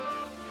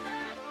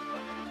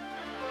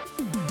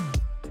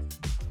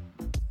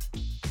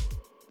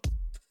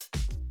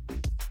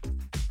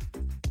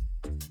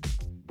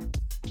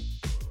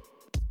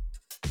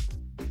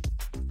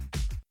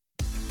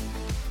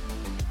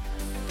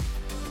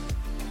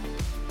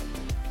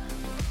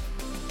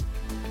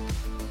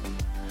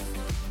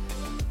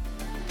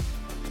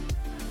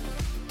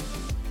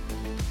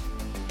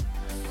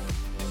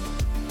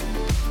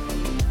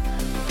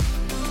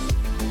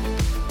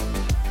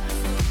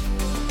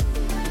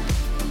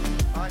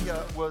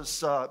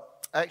was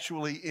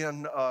actually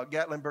in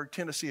Gatlinburg,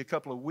 Tennessee a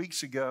couple of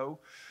weeks ago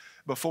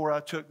before I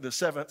took the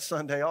seventh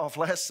Sunday off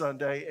last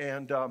Sunday.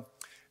 And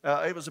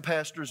it was a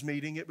pastor's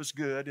meeting. It was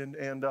good.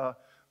 And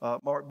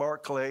Mark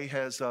Barclay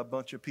has a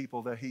bunch of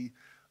people that he,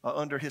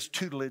 under his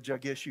tutelage, I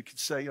guess you could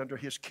say, under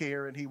his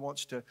care, and he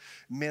wants to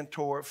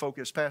mentor,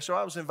 focus pastor.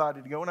 I was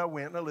invited to go, and I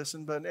went and I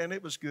listened, and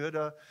it was good.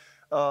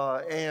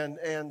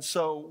 And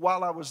so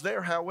while I was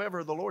there,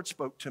 however, the Lord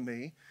spoke to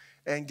me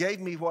and gave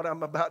me what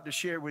I'm about to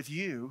share with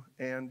you.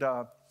 And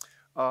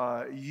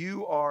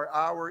you are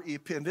our,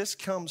 and this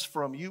comes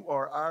from, you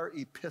are our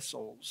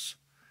epistles,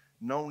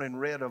 known and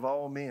read of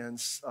all men,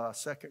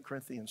 2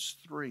 Corinthians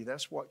 3.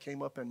 That's what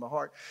came up in my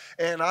heart.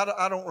 And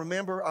I don't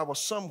remember, I was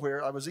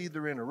somewhere, I was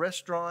either in a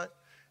restaurant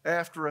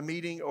after a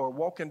meeting or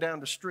walking down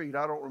the street.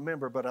 I don't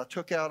remember, but I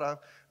took out,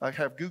 I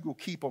have Google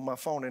Keep on my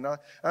phone, and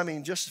I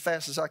mean, just as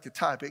fast as I could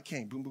type, it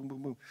came, boom, boom,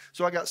 boom, boom.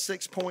 So I got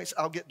 6 points.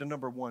 I'll get to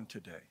number 1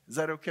 today. Is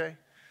that okay?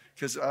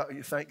 Because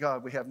thank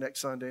God we have next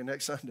Sunday and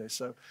next Sunday.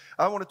 So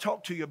I want to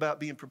talk to you about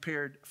being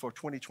prepared for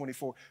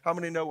 2024. How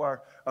many know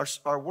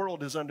our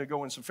world is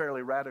undergoing some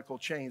fairly radical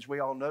change? We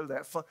all know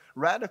that.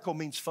 Radical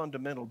means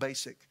fundamental,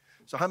 basic.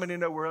 So how many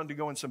know we're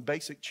undergoing some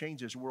basic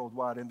changes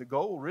worldwide? And the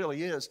goal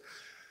really is,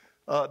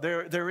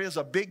 there is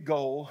a big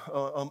goal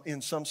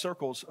in some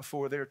circles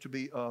for there to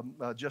be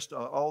just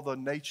all the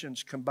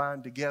nations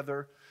combined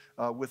together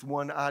with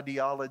one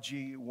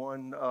ideology,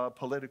 one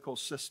political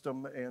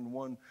system, and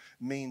one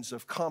means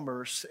of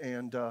commerce.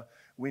 And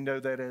we know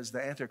that as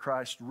the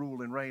Antichrist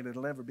rule and reign,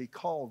 it'll never be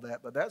called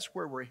that. But that's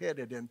where we're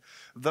headed. And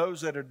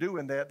those that are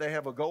doing that, they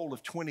have a goal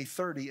of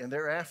 2030, and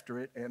they're after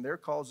it, and they're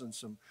causing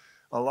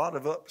a lot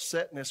of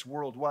upsetness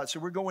worldwide. So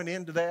we're going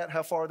into that,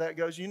 how far that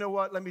goes. You know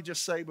what? Let me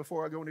just say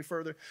before I go any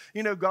further,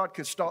 you know God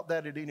could stop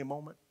that at any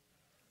moment.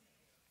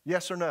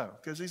 Yes or no?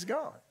 Because he's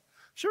God.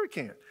 Sure he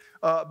can.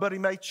 But he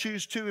may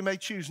choose to, he may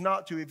choose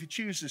not to. If he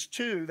chooses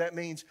to, that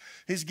means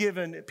he's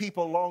given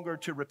people longer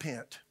to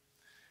repent.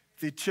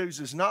 If he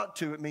chooses not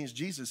to, it means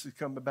Jesus is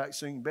coming back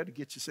soon. You better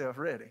get yourself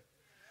ready.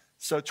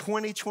 So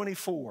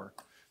 2024,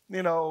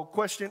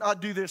 question, I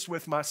do this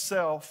with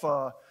myself.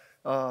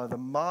 The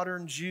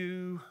modern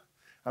Jew,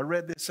 I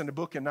read this in a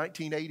book in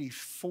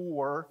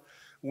 1984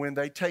 when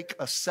they take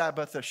a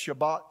Sabbath, a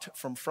Shabbat,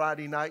 from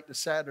Friday night to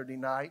Saturday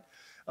night.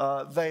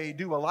 They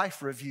do a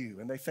life review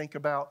and they think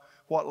about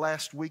what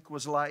last week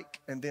was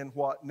like and then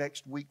what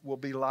next week will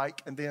be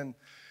like. And then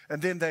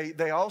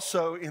they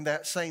also, in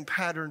that same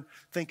pattern,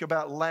 think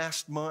about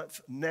last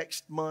month,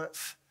 next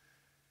month,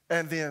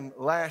 and then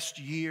last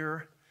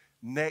year,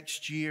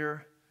 next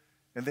year.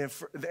 And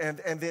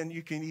then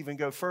you can even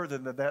go further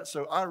than that.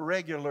 So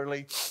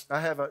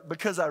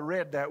because I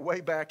read that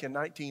way back in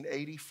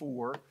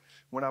 1984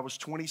 when I was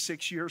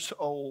 26 years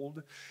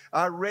old,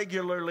 I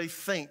regularly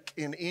think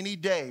in any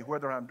day,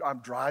 whether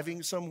I'm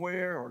driving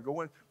somewhere or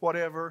going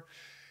whatever,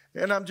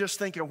 and I'm just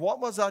thinking, what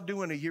was I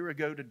doing a year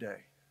ago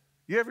today?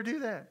 You ever do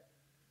that?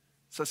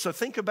 So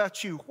think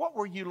about you. What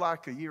were you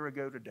like a year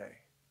ago today?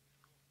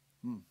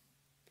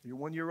 You're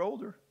 1 year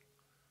older.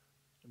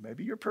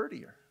 Maybe you're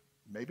prettier.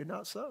 Maybe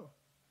not so.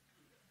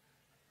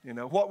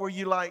 What were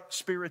you like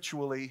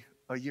spiritually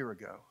a year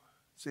ago?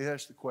 See,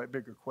 that's the quite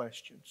bigger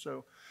question.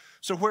 So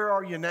where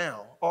are you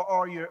now?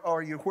 Are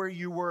you where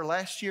you were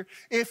last year?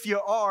 If you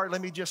are,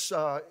 let me just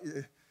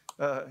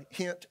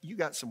hint, you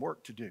got some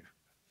work to do.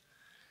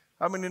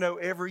 I'm going to know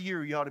every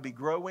year you ought to be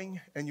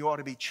growing and you ought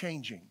to be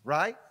changing,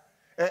 right?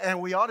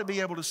 And we ought to be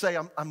able to say,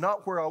 I'm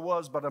not where I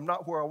was, but I'm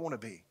not where I want to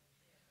be.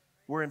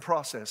 We're in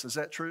process. Is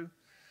that true?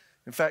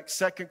 In fact,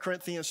 2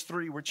 Corinthians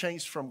 3, we're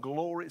changed from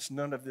glory.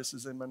 None of this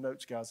is in my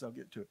notes, guys. I'll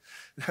get to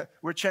it.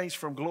 We're changed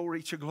from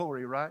glory to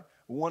glory, right?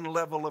 One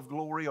level of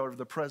glory or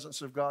the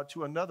presence of God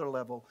to another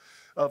level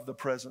of the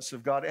presence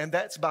of God. And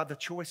that's by the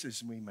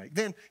choices we make.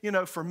 Then,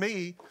 for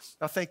me,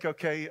 I think,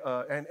 okay,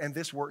 and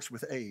this works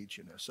with age,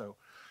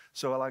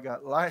 So I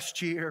got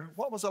last year.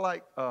 What was I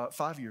like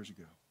 5 years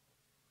ago?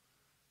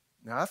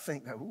 Now, I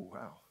think,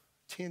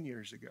 10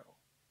 years ago.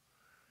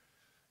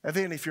 And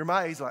then if you're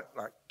my age, like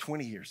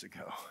 20 years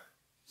ago.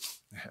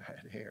 I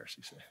had hair,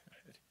 she said.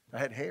 I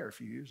had hair a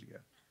few years ago.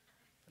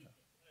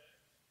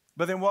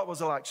 But then what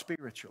was I like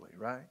spiritually,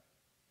 right?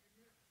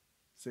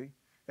 See?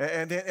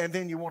 And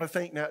then you want to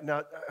think,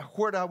 now,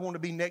 where do I want to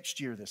be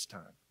next year this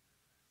time?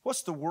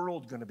 What's the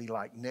world going to be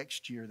like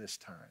next year this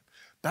time?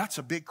 That's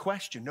a big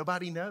question.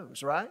 Nobody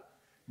knows, right?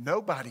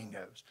 Nobody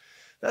knows.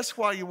 That's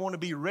why you want to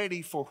be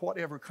ready for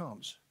whatever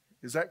comes.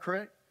 Is that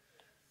correct?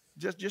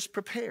 Just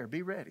prepare,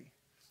 be ready.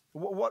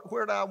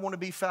 Where do I want to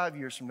be 5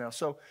 years from now?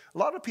 So a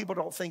lot of people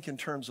don't think in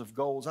terms of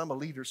goals. I'm a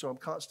leader, so I'm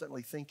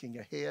constantly thinking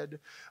ahead.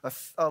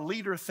 A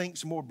leader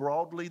thinks more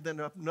broadly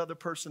than another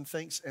person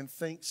thinks and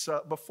thinks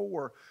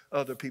before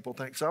other people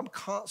think. So I'm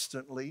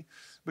constantly,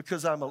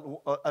 because I'm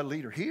a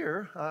leader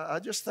here, I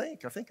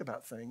think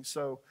about things.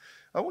 So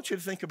I want you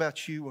to think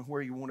about you and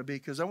where you want to be,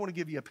 because I want to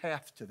give you a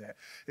path to that.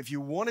 If you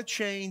want to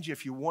change,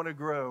 if you want to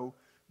grow,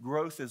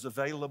 growth is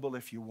available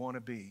if you want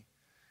to be.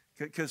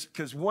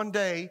 Because one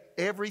day,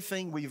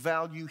 everything we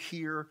value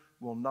here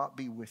will not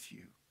be with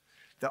you.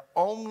 The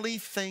only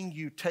thing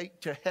you take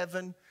to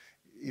heaven,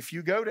 if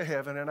you go to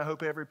heaven, and I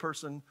hope every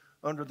person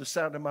under the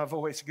sound of my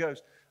voice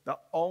goes, the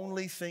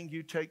only thing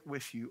you take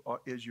with you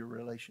is your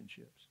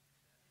relationships.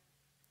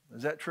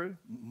 Is that true?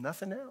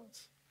 Nothing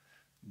else.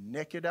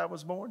 Naked I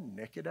was born,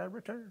 naked I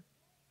return.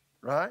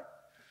 Right?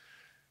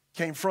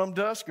 Came from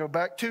dust, go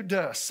back to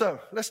dust. So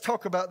let's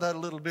talk about that a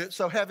little bit.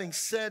 So having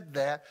said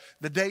that,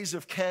 the days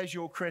of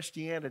casual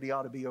Christianity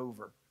ought to be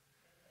over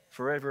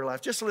for every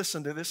life. Just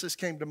listen to this. This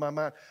came to my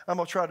mind. I'm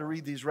going to try to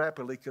read these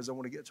rapidly because I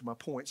want to get to my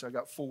points. I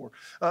got 4.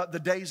 The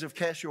days of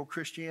casual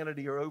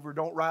Christianity are over.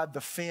 Don't ride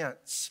the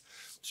fence.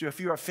 So if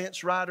you're a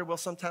fence rider, well,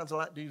 sometimes I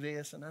like to do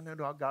this, and I know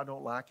God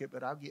don't like it,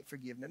 but I'll get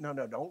forgiveness. No,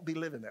 don't be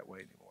living that way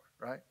anymore,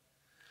 right?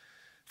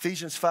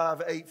 Ephesians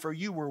 5:8, for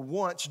you were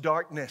once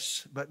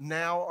darkness, but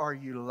now are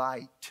you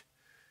light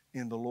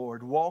in the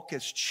Lord. Walk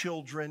as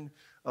children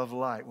of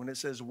light. When it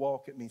says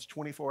walk, it means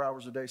 24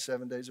 hours a day,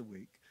 7 days a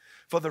week.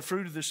 For the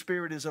fruit of the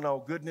Spirit is in all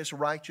goodness,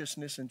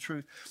 righteousness, and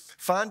truth,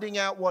 finding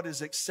out what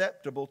is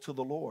acceptable to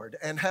the Lord,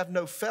 and have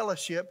no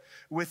fellowship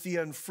with the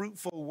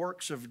unfruitful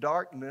works of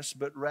darkness,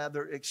 but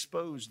rather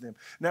expose them.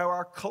 Now,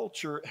 our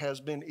culture has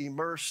been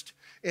immersed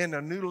in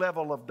a new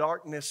level of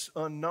darkness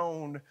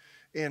unknown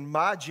in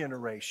my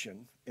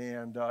generation,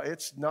 and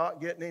it's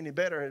not getting any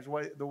better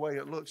the way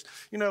it looks.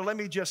 You know, let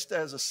me just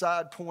as a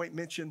side point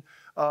mention,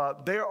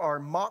 there are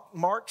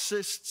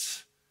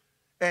Marxists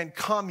and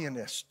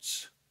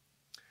communists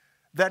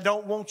that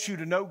don't want you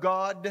to know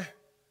God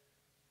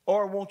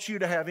or want you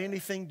to have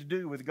anything to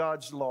do with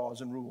God's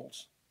laws and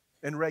rules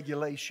and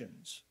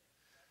regulations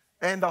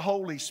and the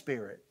Holy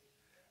Spirit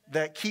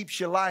that keeps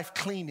your life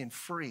clean and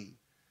free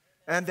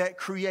and that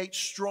creates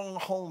strong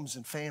homes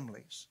and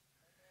families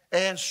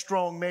and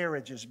strong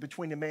marriages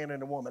between a man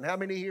and a woman. How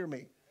many hear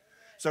me?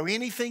 So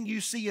anything you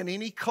see in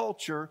any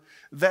culture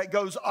that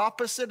goes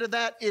opposite of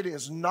that, it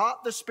is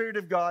not the Spirit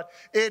of God.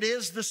 It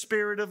is the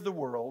spirit of the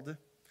world.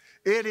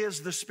 It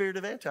is the spirit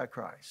of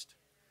Antichrist.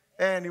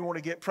 And you want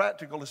to get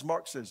practical, it's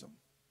Marxism.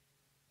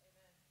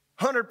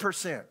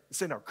 100%.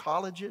 It's in our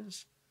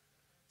colleges.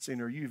 It's in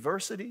our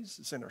universities.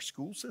 It's in our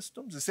school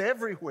systems. It's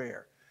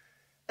everywhere.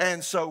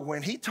 And so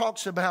when he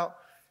talks about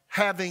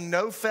having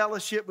no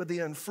fellowship with the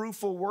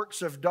unfruitful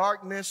works of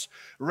darkness,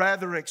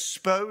 rather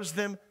expose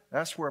them,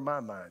 that's where my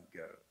mind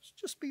goes.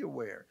 Just be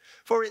aware.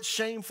 For it's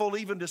shameful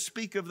even to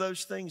speak of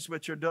those things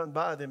which are done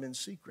by them in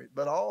secret.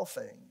 But all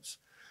things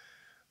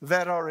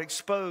that are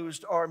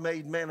exposed are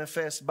made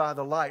manifest by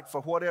the light.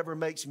 For whatever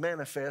makes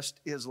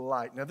manifest is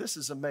light. Now this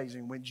is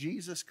amazing. When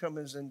Jesus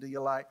comes into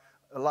your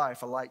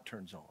life, a light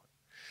turns on.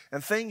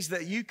 And things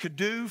that you could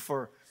do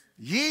for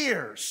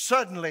years,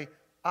 suddenly,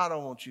 I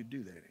don't want you to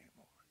do that anymore.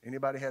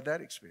 Anybody had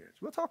that experience?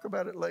 We'll talk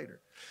about it later.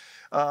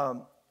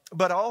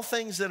 But all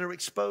things that are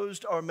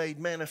exposed are made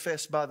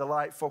manifest by the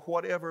light, for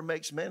whatever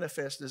makes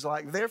manifest is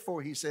light.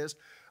 Therefore, he says,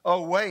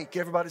 awake.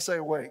 Everybody say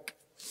awake.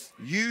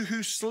 You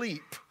who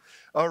sleep,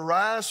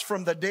 arise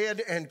from the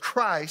dead, and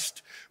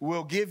Christ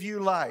will give you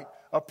light.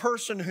 A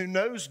person who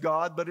knows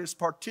God but is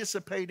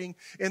participating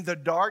in the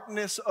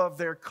darkness of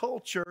their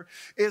culture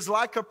is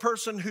like a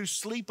person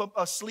who's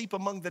asleep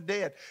among the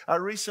dead. I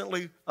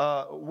recently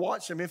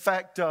watched him. In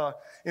fact,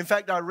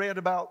 I read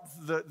about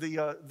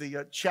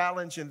the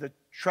challenge and the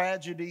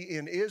tragedy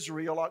in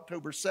Israel,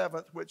 October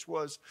 7th, which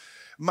was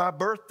my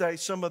birthday.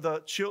 Some of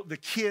the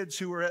kids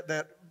who were at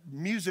that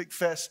music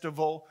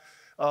festival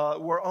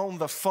were on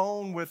the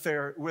phone with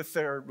their,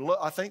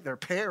 I think their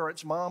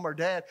parents, mom or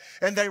dad,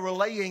 and they were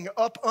laying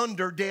up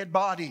under dead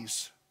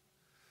bodies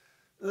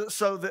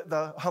so that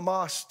the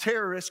Hamas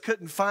terrorists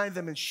couldn't find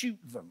them and shoot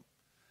them.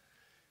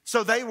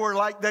 So they were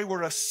like they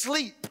were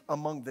asleep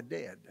among the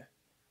dead.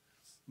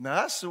 Now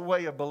that's the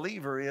way a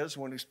believer is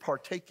when he's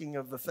partaking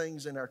of the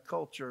things in our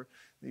culture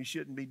that he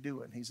shouldn't be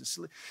doing. He's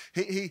asleep.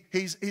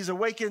 He's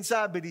awake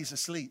inside, but he's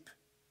asleep.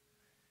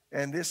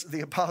 And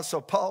the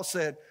Apostle Paul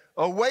said,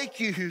 awake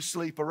you who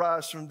sleep,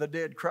 arise from the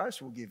dead, Christ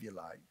will give you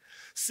light.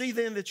 See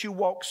then that you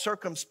walk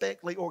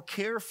circumspectly or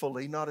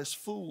carefully, not as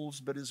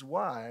fools, but as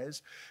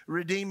wise,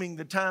 redeeming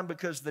the time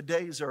because the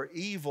days are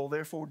evil.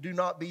 Therefore do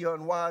not be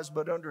unwise,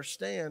 but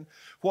understand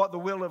what the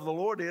will of the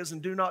Lord is,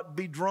 and do not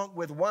be drunk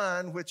with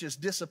wine, which is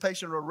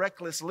dissipation or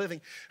reckless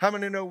living. How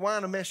many know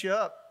wine will mess you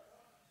up?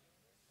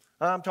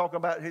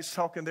 He's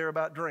talking there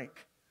about drink.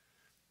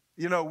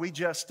 You know,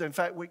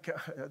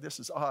 this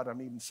is odd,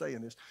 I'm even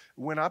saying this.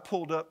 When I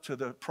pulled up to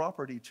the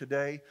property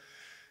today,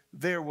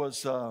 there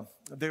was a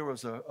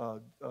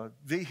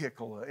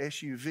vehicle, a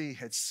SUV,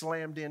 had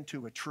slammed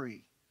into a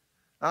tree.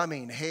 I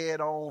mean,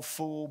 head on,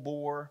 full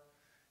bore,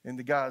 and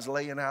the guy's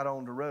laying out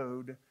on the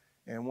road,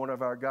 and one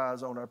of our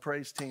guys on our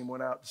praise team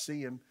went out to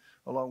see him,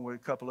 along with a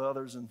couple of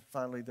others, and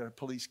finally the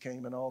police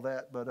came and all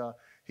that, but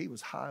he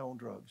was high on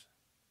drugs.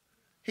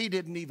 He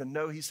didn't even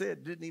know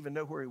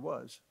where he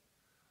was.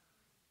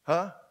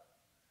 Huh?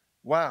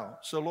 Wow.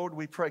 So, Lord,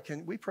 we pray.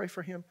 Can we pray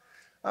for him?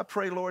 I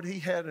pray, Lord, he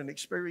had an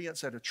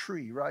experience at a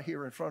tree right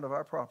here in front of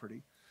our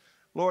property.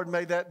 Lord,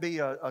 may that be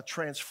a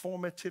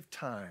transformative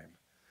time.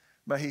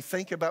 May he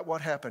think about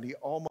what happened. He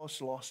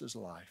almost lost his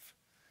life.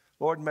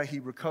 Lord, may he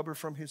recover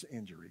from his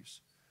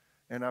injuries.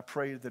 And I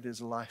pray that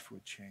his life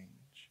would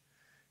change.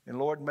 And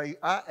Lord, may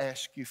I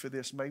ask you for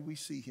this. May we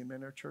see him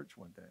in our church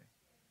one day.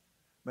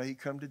 May he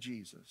come to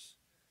Jesus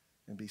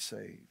and be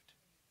saved.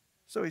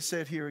 So he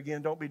said here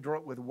again, don't be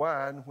drunk with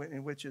wine,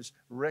 in which is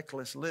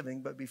reckless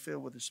living, but be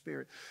filled with the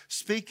Spirit.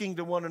 Speaking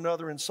to one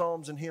another in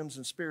psalms and hymns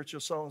and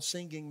spiritual songs,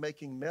 singing,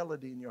 making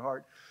melody in your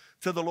heart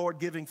to the Lord,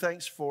 giving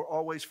thanks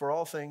always for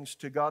all things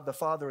to God the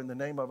Father in the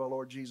name of our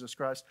Lord Jesus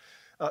Christ,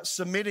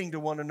 submitting to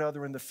one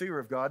another in the fear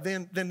of God.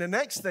 Then the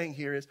next thing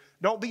here is,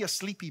 don't be a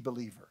sleepy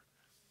believer.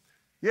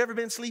 You ever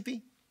been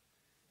sleepy?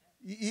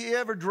 You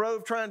ever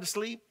drove trying to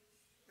sleep?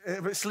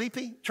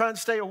 Sleepy, trying to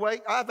stay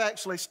awake? I've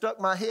actually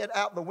stuck my head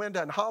out the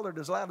window and hollered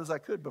as loud as I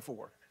could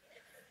before.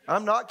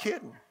 I'm not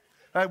kidding.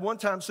 I had one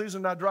time,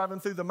 Susan and I driving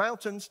through the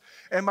mountains,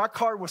 and my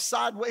car was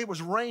sideways. It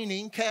was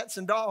raining, cats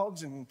and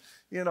dogs and,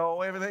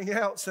 everything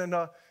else. And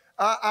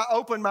I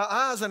opened my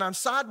eyes, and I'm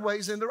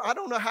sideways, and I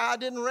don't know how I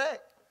didn't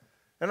wreck.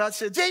 And I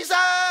said,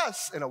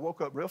 Jesus! And I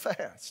woke up real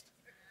fast.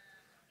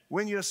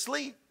 When you're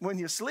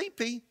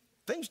sleepy,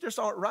 things just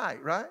aren't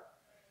right?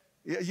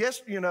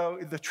 Yes,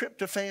 the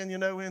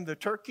tryptophan, in the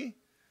turkey.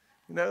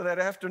 That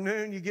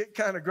afternoon you get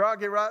kind of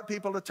groggy, right?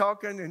 People are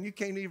talking and you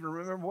can't even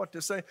remember what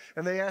to say.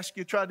 And they ask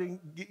you, try to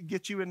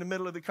get you in the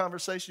middle of the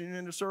conversation, you're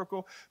in a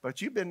circle,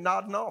 but you've been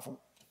nodding off.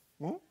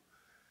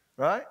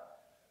 Right?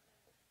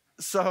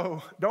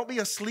 So don't be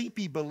a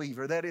sleepy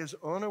believer. That is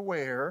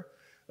unaware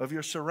of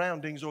your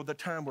surroundings or the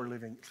times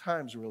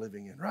we're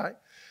living in, right?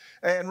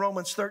 And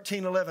Romans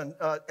 13:11,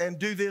 and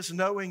do this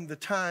knowing the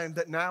time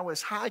that now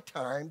is high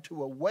time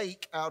to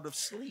awake out of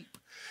sleep.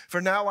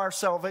 For now our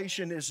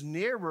salvation is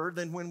nearer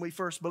than when we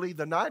first believed.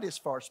 The night is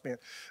far spent.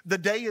 The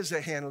day is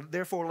at hand.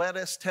 Therefore let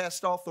us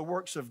cast off the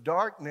works of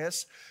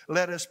darkness.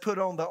 Let us put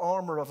on the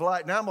armor of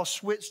light. Now I'm going to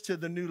switch to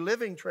the New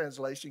Living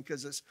Translation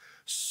because it's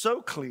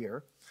so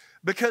clear.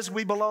 Because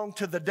we belong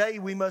to the day,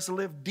 we must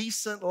live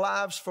decent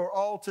lives for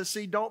all to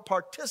see. Don't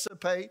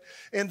participate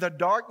in the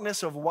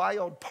darkness of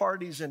wild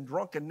parties and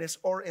drunkenness,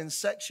 or in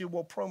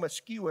sexual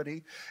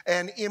promiscuity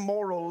and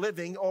immoral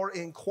living, or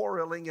in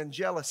quarreling and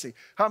jealousy.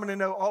 How many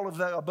know all of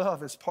that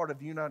above is part of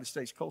the United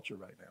States culture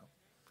right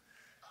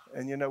now?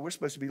 And we're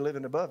supposed to be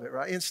living above it,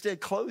 right? Instead,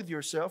 clothe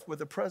yourself with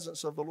the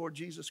presence of the Lord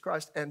Jesus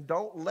Christ, and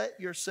don't let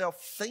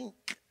yourself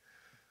think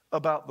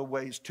about the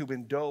ways to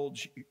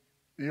indulge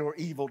your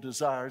evil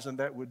desires, and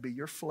that would be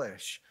your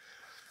flesh.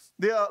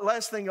 The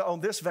last thing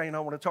on this vein I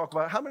want to talk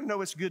about, how many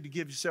know it's good to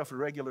give yourself a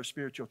regular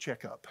spiritual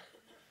checkup?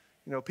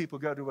 People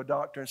go to a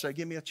doctor and say,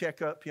 give me a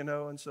checkup,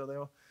 and so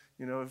they'll,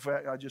 in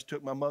fact, I just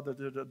took my mother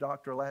to the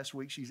doctor last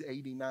week. She's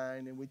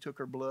 89, and we took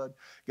her blood,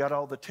 got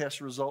all the test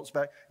results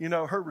back.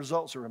 Her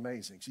results are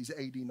amazing. She's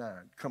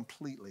 89,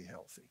 completely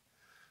healthy.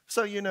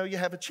 So, you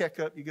have a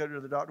checkup, you go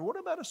to the doctor. What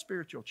about a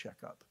spiritual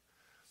checkup?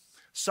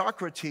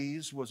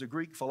 Socrates was a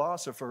Greek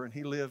philosopher, and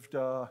he lived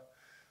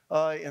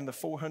in the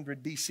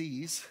 400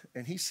 BCs,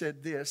 and he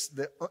said this,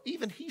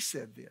 even he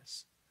said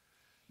this,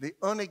 the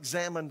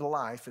unexamined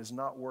life is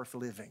not worth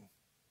living.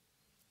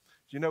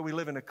 We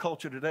live in a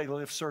culture today to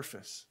live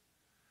surface,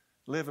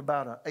 live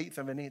about 1/8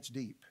 of an inch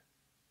deep,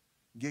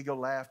 giggle,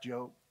 laugh,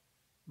 joke,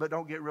 but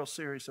don't get real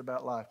serious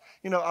about life.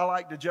 I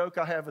like to joke.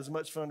 I have as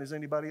much fun as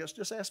anybody else.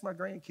 Just ask my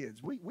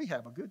grandkids. We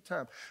have a good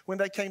time. When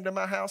they came to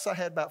my house, I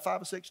had about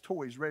 5 or 6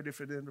 toys ready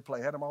for them to play.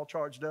 Had them all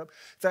charged up.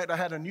 In fact, I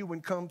had a new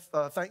one come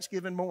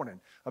Thanksgiving morning,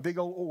 a big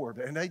old orb,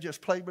 and they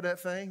just played with that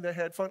thing. They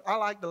had fun. I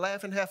like to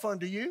laugh and have fun.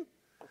 Do you?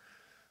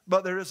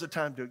 But there is a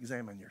time to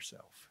examine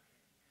yourself,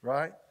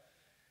 right?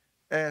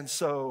 And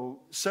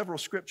so several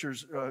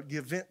scriptures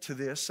give vent to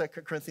this.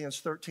 2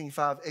 Corinthians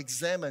 13:5,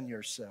 examine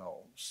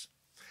yourselves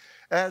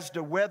as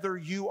to whether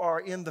you are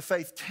in the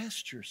faith.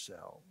 Test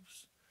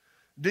yourselves.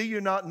 Do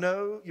you not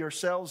know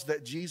yourselves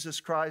that Jesus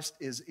Christ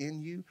is in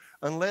you,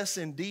 unless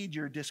indeed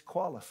you're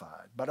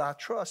disqualified? But I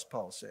trust,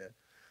 Paul said,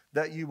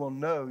 that you will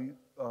know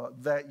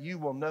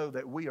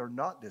that we are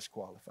not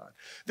disqualified.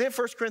 Then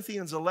 1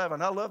 Corinthians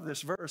 11, I love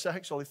this verse,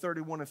 actually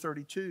 31 and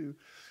 32.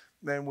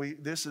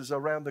 This is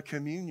around the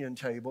communion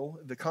table,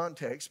 the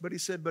context. But he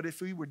said, but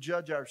if we would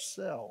judge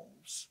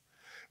ourselves,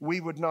 we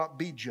would not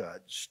be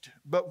judged.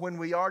 But when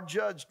we are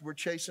judged, we're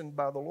chastened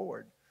by the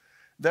Lord,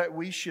 that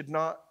we should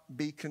not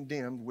be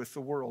condemned with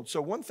the world.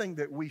 So one thing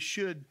that we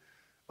should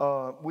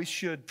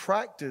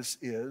practice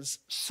is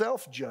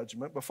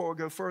self-judgment. Before I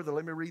go further,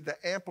 let me read the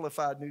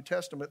Amplified New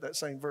Testament, that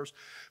same verse.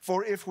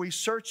 For if we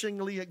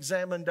searchingly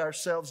examined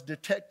ourselves,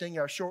 detecting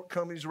our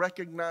shortcomings,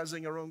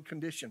 recognizing our own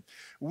condition,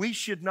 we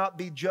should not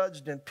be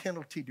judged and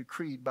penalty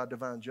decreed by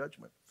divine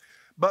judgment.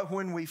 But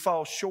when we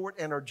fall short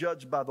and are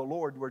judged by the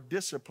Lord, we're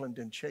disciplined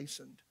and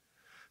chastened,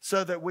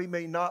 so that we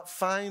may not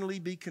finally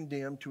be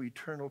condemned to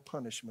eternal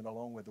punishment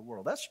along with the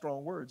world. That's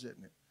strong words,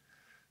 isn't it?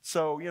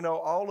 So,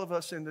 all of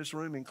us in this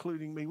room,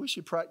 including me, we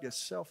should practice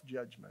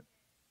self-judgment.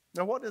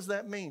 Now, what does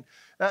that mean?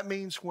 That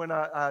means when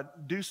I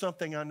do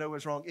something I know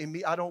is wrong in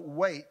me, I don't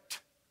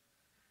wait.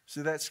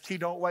 See, that's key.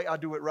 Don't wait. I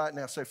do it right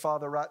now. Say,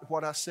 Father,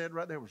 what I said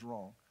right there was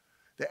wrong.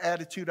 The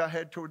attitude I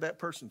had toward that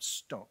person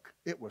stunk.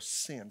 It was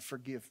sin.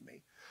 Forgive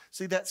me.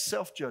 See, that's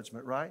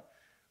self-judgment, right?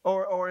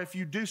 Or if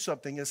you do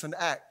something, it's an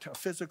act, a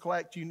physical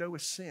act you know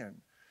is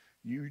sin.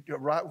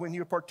 Right when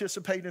you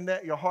participate in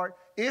that, your heart,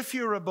 if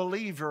you're a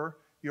believer,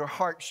 your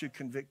heart should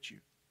convict you.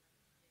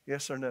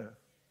 Yes or no?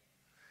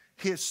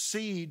 His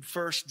seed,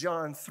 1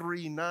 John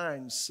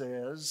 3:9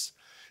 says,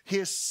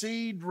 his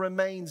seed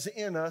remains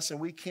in us and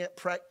we can't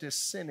practice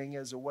sinning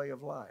as a way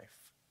of life.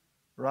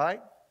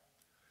 Right?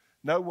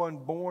 No one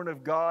born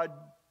of God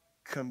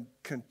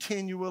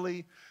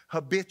continually,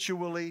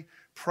 habitually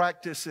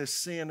practices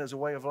sin as a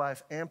way of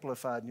life.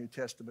 Amplified New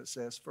Testament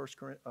says, 1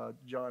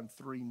 John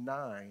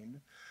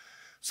 3:9.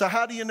 So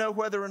how do you know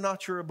whether or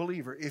not you're a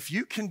believer? If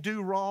you can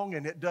do wrong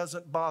and it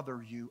doesn't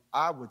bother you,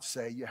 I would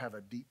say you have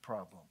a deep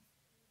problem.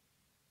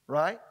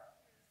 Right?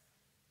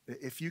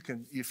 If you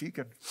can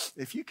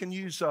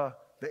use the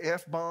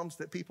F-bombs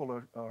that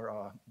people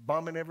are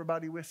bombing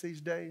everybody with these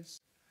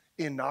days,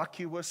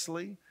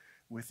 innocuously,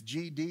 with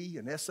GD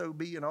and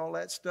SOB and all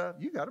that stuff,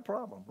 you got a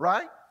problem,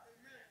 right?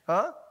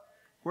 Huh?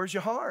 Where's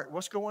your heart?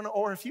 What's going on?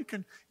 Or if you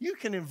can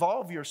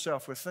involve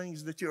yourself with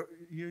things that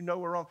you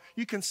know are wrong.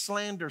 You can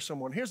slander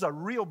someone. Here's a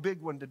real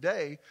big one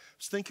today. I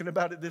was thinking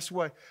about it this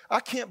way. I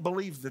can't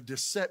believe the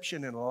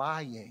deception and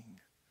lying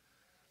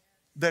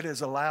that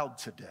is allowed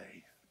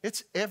today.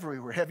 It's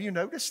everywhere. Have you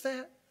noticed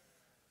that?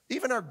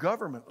 Even our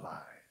government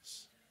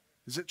lies.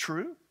 Is it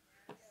true?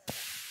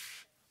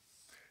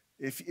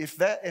 If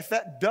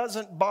that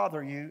doesn't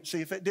bother you, see,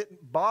 if it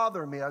didn't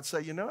bother me, I'd say,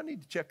 I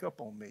need to check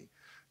up on me.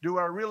 Do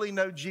I really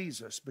know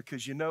Jesus?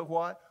 Because you know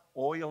what?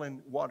 Oil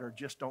and water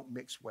just don't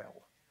mix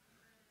well.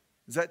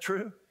 Is that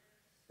true?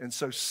 And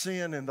so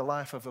sin in the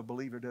life of a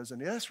believer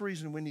doesn't. That's the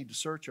reason we need to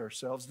search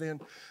ourselves. Then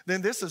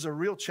this is a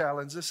real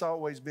challenge. This has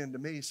always been to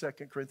me,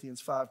 2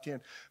 Corinthians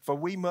 5:10. For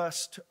we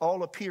must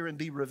all appear and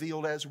be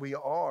revealed as we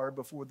are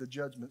before the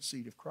judgment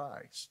seat of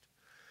Christ.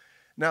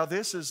 Now,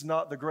 this is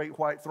not the great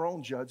white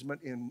throne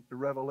judgment in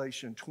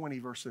Revelation 20,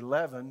 verse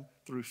 11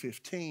 through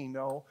 15.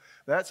 No,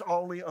 that's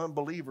only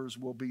unbelievers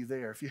will be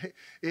there.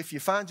 If you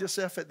find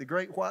yourself at the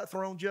great white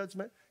throne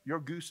judgment, your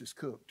goose is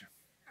cooked.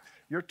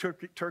 Your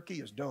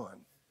turkey is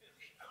done.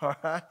 All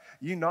right?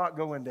 You're not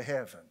going to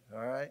heaven.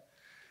 All right?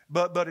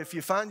 But if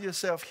you find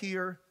yourself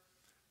here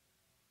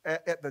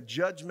at the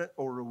judgment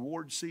or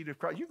reward seat of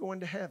Christ, you're going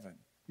to heaven.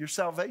 Your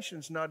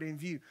salvation's not in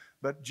view.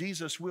 But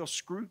Jesus will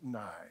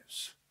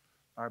scrutinize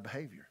our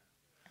behavior.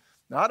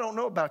 Now, I don't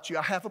know about you.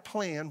 I have a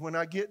plan. When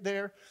I get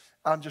there,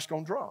 I'm just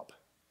going to drop.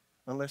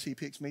 Unless he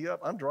picks me up,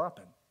 I'm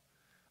dropping.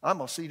 I'm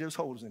going to see those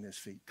holes in his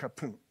feet.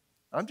 Kapoom.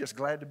 I'm just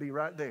glad to be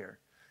right there.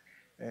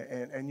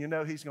 And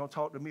he's going to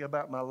talk to me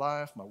about my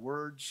life, my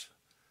words,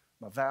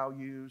 my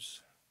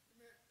values,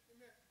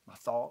 my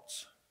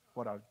thoughts,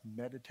 what I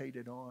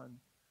meditated on,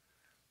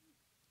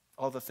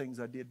 all the things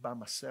I did by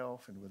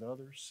myself and with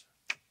others,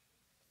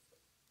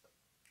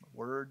 my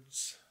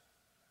words,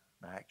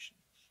 my actions.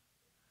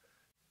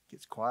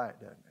 Gets quiet,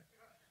 doesn't it?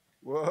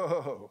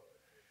 Whoa.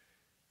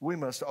 We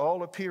must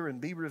all appear and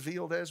be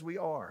revealed as we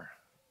are.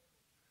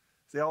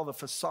 See, all the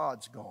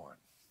facade's gone.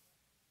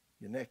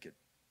 You're naked.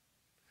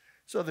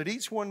 So that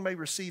each one may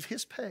receive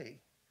his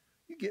pay.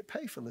 You get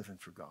pay for living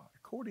for God,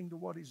 according to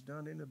what he's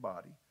done in the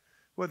body,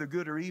 whether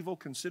good or evil,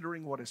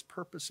 considering what his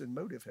purpose and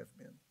motive have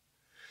been,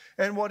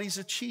 and what he's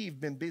achieved,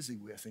 been busy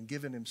with, and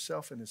given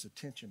himself and his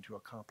attention to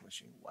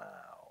accomplishing.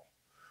 Wow.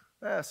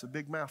 That's a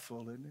big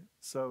mouthful, isn't it?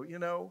 So,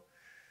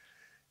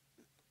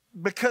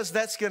 because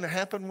that's going to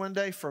happen one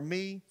day for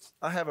me,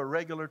 I have a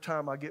regular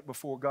time I get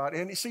before God.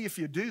 And you see, if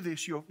you do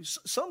this,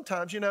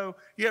 sometimes, you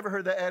ever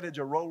heard the adage,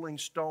 a rolling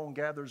stone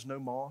gathers no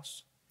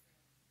moss?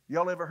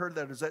 Y'all ever heard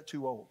that? Is that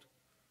too old?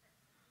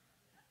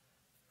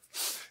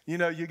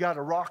 You got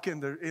a rock in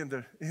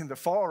the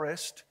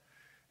forest,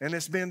 and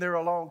it's been there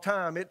a long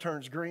time. It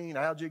turns green,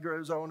 algae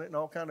grows on it, and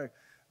all kind of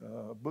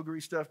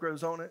boogery stuff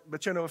grows on it.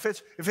 But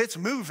if it's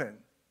moving,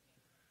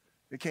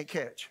 it can't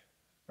catch,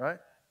 right?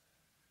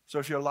 So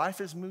if your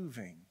life is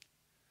moving,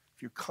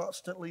 if you're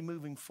constantly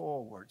moving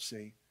forward,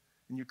 see,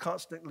 and you're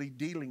constantly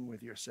dealing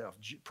with yourself,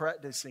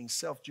 practicing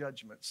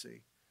self-judgment,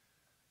 see,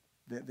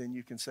 then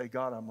you can say,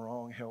 God, I'm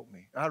wrong, help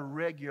me.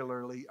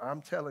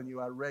 I'm telling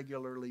you, I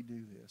regularly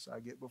do this.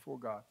 I get before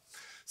God.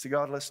 See,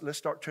 God, let's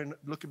start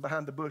looking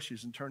behind the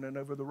bushes and turning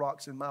over the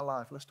rocks in my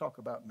life. Let's talk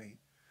about me.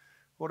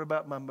 What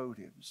about my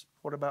motives?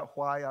 What about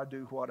why I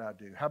do what I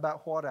do? How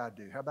about what I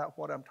do? How about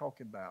what I'm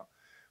talking about?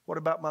 What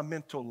about my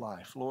mental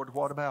life? Lord,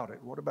 what about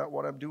it? What about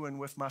what I'm doing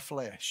with my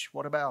flesh?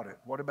 What about it?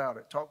 What about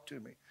it? Talk to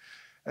me.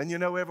 And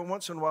every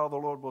once in a while the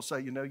Lord will say,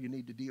 you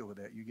need to deal with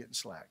that. You're getting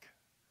slack.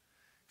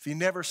 If he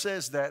never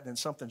says that, then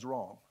something's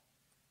wrong.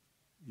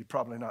 You're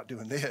probably not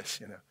doing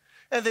this,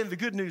 And then the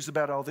good news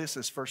about all this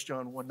is 1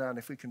 John 1:9,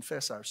 if we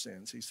confess our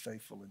sins, he's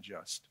faithful and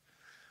just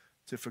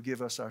to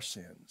forgive us our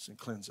sins and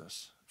cleanse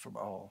us from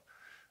all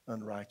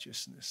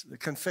unrighteousness. The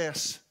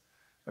confess,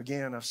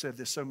 again, I've said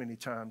this so many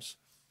times,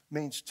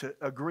 means to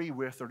agree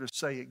with or to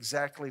say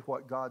exactly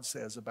what God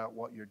says about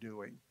what you're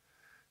doing.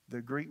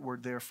 The Greek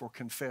word there for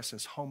confess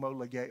is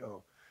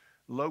homologeo.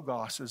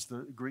 Logos is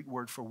the Greek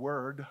word for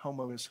word.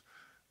 Homo is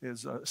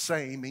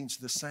same, means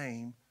the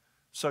same.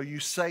 So you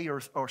say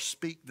or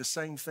speak the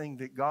same thing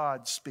that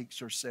God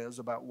speaks or says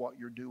about what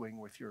you're doing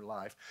with your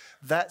life.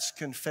 That's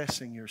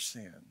confessing your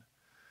sin.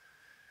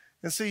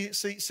 And see,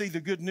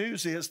 the good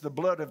news is the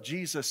blood of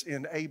Jesus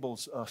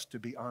enables us to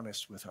be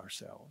honest with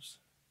ourselves.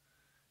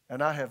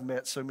 And I have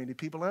met so many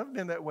people, and I've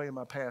been that way in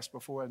my past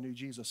before I knew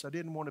Jesus. I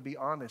didn't want to be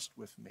honest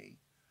with me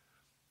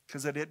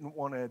because I didn't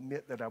want to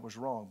admit that I was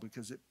wrong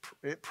because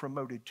it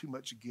promoted too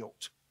much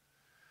guilt.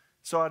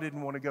 So I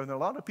didn't want to go. And a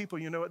lot of people,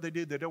 you know what they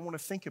do? They don't want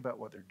to think about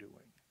what they're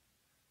doing.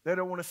 They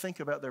don't want to think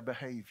about their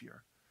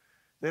behavior.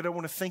 They don't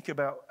want to think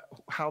about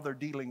how they're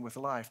dealing with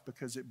life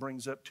because it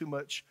brings up too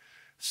much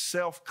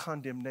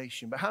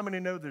self-condemnation. But how many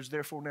know there's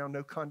therefore now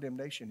no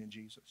condemnation in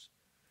Jesus?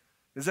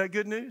 Is that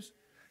good news?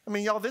 I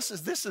mean, y'all, this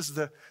is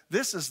the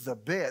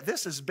bet.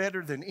 This is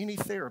better than any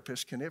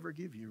therapist can ever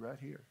give you right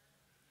here.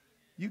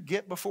 You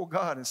get before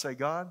God and say,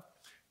 God,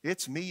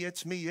 it's me,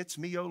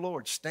 oh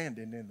Lord,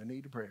 standing in the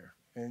need of prayer.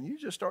 And you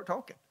just start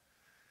talking.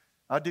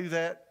 I do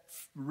that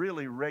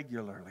really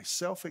regularly.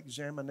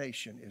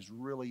 Self-examination is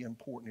really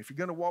important. If you're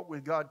going to walk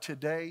with God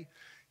today,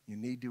 you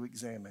need to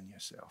examine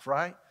yourself,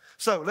 right?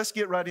 So let's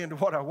get right into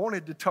what I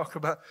wanted to talk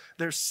about.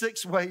 There's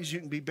 6 ways you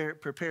can be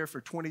prepared for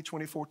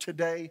 2024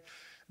 today.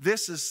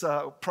 This is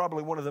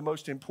probably one of the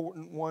most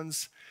important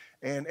ones.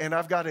 And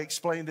I've got to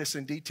explain this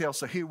in detail.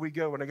 So here we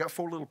go. And I got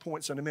 4 little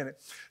points in a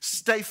minute.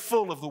 Stay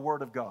full of the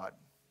Word of God.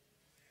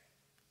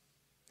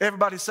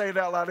 Everybody say it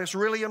out loud. It's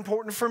really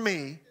important for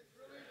me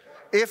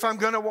if I'm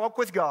going to walk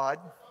with God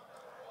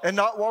and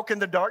not walk in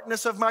the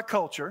darkness of my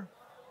culture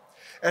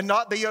and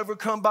not be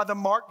overcome by the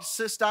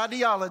Marxist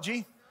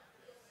ideology,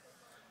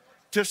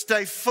 to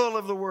stay full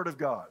of the Word of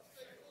God.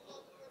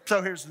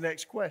 So here's the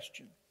next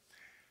question.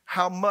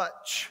 How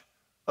much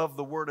of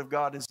the Word of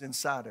God is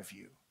inside of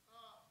you?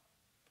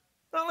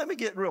 Now let me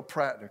get real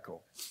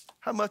practical.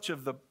 How much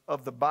of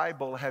the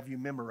Bible have you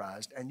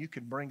memorized and you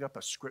can bring up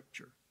a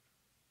scripture?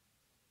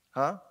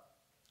 Huh?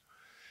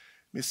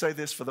 Let me say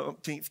this for the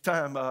umpteenth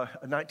time.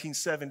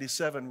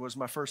 1977 was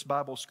my first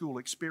Bible school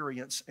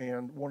experience,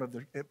 and one of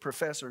the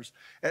professors,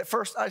 at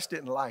first I just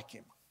didn't like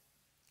him.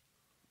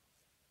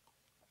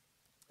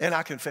 And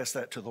I confessed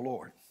that to the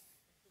Lord.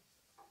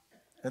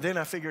 And then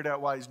I figured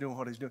out why he's doing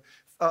what he's doing.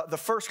 The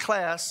first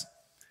class,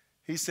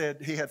 he said,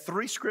 he had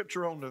 3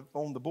 scripture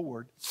on the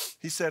board.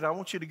 He said, I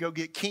want you to go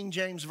get King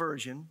James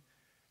Version,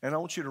 and I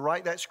want you to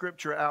write that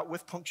scripture out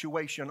with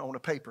punctuation on a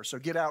paper. So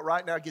get out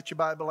right now, get your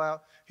Bible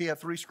out. He had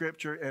 3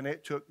 scripture, and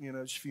it took,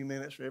 just a few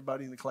minutes for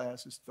everybody in the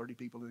class. There's 30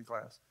 people in the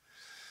class.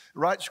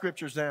 Write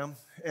scriptures down.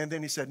 And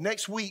then he said,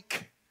 next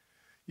week,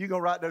 you're going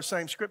to write those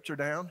same scripture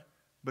down,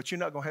 but you're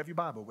not going to have your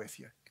Bible with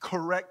you.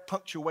 Correct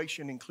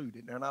punctuation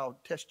included, and I'll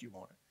test you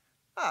on it.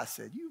 I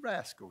said, you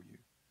rascal, you.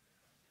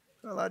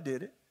 Well, I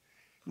did it.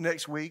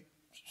 Next week,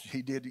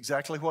 he did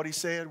exactly what he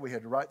said. We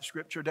had to write the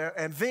scripture down.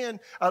 And then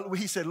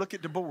he said, look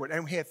at the board.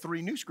 And we had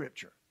 3 new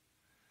scripture.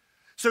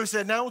 So he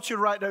said, now I want you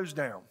to write those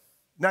down.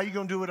 Now you're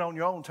going to do it on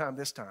your own time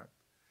this time.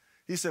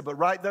 He said, but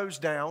write those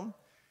down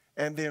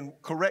and then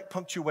correct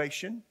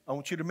punctuation. I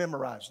want you to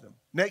memorize them.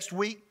 Next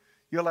week,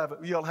 you'll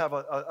have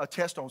a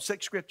test on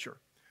 6 scripture.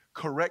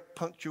 Correct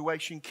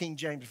punctuation, King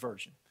James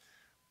Version.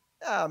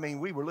 I mean,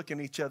 we were looking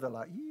at each other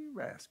like, you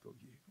rascal,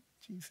 you.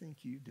 What do you think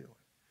you're doing?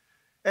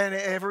 And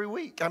every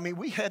week, I mean,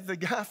 we had the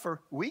guy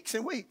for weeks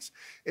and weeks.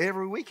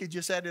 Every week he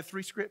just added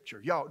 3 scripture.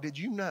 Y'all, did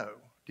you know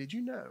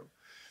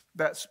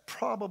that's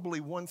probably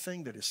one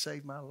thing that has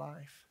saved my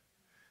life?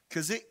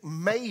 Because it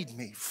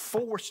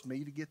forced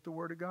me to get the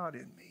Word of God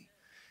in me.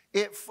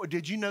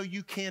 Did you know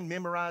you can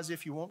memorize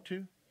if you want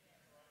to?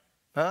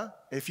 Huh?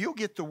 If you'll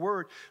get the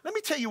Word. Let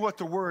me tell you what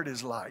the Word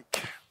is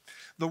like.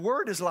 The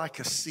Word is like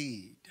a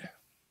seed.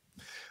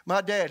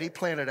 My dad, he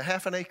planted a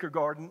 1/2 acre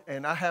garden,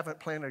 and I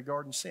haven't planted a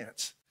garden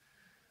since.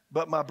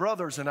 But my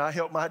brothers and I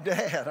helped my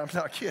dad. I'm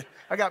not kidding.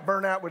 I got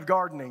burnt out with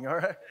gardening, all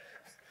right?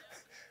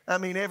 I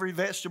mean, every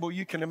vegetable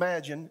you can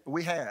imagine,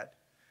 we had.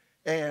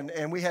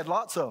 And we had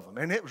lots of them.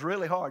 And it was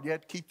really hard. You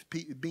had to keep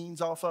the beans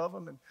off of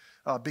them.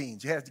 And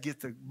beans. You had to get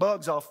the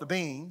bugs off the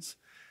beans.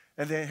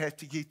 And then you had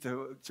to keep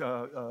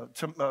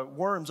the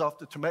worms off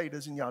the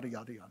tomatoes and yada,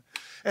 yada, yada.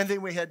 And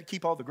then we had to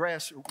keep all the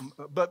grass.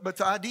 But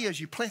the idea is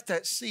you plant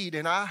that seed.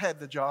 And I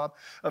had the job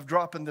of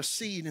dropping the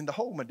seed in the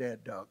hole my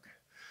dad dug.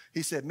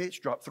 He said,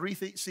 Mitch, drop 3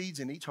 seeds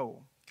in each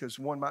hole because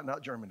one might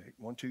not germinate.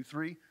 1, 2,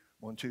 3,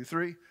 1, 2,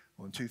 3,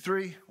 1, 2,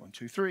 3, 1,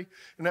 2, 3.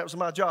 And that was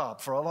my job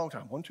for a long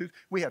time. 1, 2.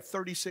 We had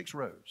 36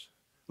 rows.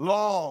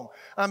 Long.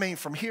 I mean,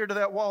 from here to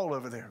that wall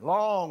over there.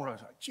 Long rows.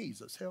 Like,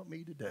 Jesus, help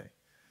me today.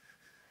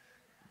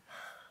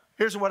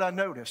 Here's what I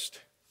noticed.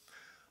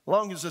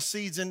 Long as the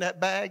seed's in that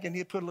bag, and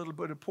he put a little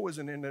bit of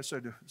poison in there so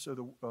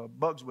the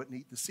bugs wouldn't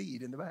eat the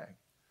seed in the bag.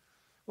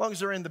 As long as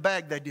they're in the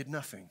bag, they did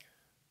nothing.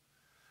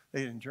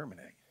 They didn't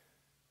germinate.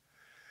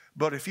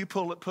 But if you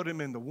put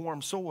them in the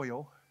warm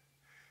soil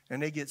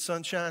and they get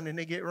sunshine and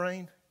they get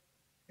rain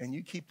and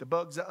you keep the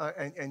bugs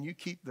and you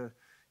keep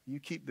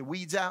the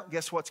weeds out,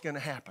 guess what's going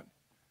to happen?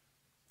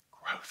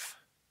 Growth.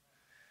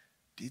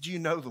 Did you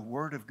know the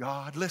Word of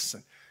God?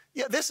 Listen,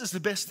 yeah, this is the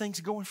best things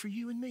going for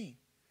you and me.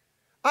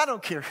 I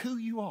don't care who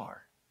you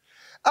are.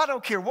 I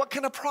don't care what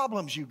kind of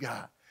problems you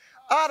got.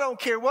 I don't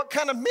care what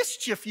kind of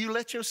mischief you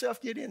let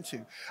yourself get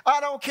into. I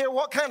don't care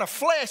what kind of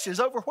flesh has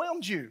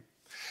overwhelmed you.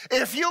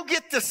 If you'll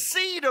get the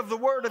seed of the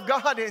Word of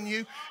God in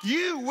you,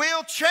 you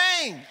will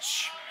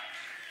change.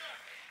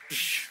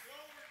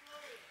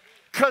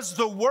 Because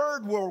the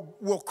Word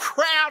will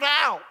crowd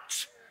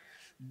out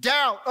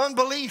doubt,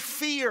 unbelief,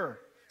 fear,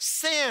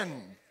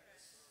 sin.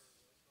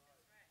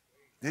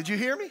 Did you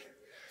hear me?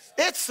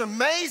 It's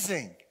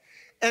amazing.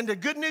 And the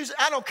good news,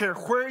 I don't care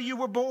where you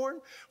were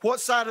born, what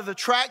side of the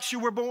tracks you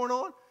were born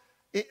on.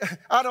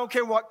 I don't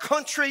care what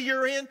country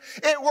you're in.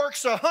 It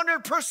works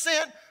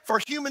 100% for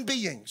human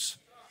beings.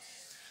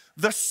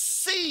 The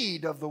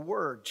seed of the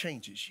Word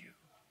changes you.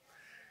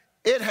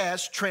 It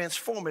has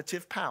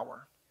transformative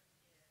power.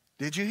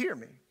 Did you hear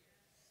me?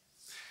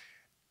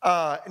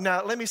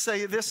 Now, let me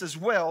say this as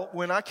well.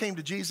 When I came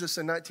to Jesus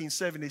in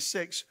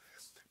 1976,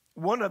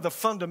 one of the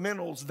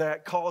fundamentals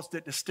that caused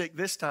it to stick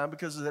this time,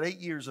 because at 8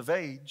 years of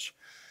age,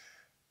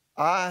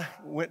 I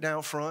went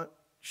down front,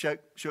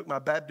 shook my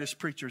Baptist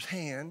preacher's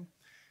hand,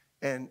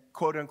 and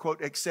quote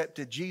unquote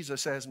accepted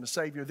Jesus as my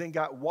Savior, then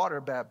got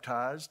water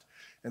baptized,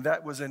 and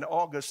that was in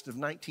August of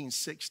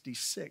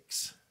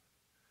 1966.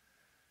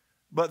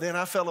 But then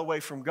I fell away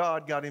from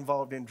God, got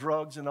involved in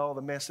drugs and all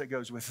the mess that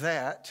goes with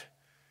that.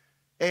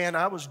 And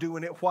I was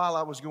doing it while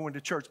I was going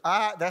to church.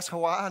 That's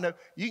how I know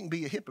you can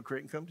be a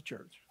hypocrite and come to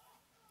church.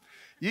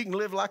 You can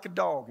live like a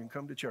dog and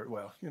come to church.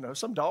 Well, you know,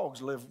 some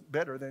dogs live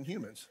better than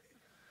humans.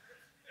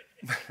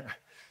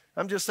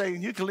 I'm just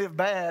saying you can live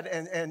bad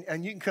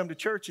and you can come to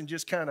church and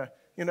just kind of,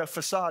 you know,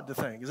 facade the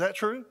thing. Is that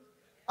true?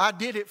 I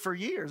did it for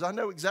years. I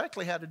know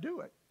exactly how to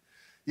do it.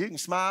 You can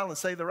smile and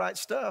say the right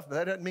stuff, but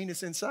that doesn't mean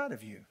it's inside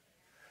of you.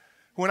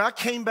 When I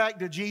came back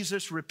to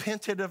Jesus,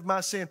 repented of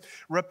my sin.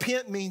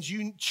 Repent means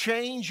you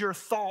change your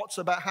thoughts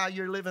about how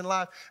you're living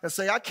life and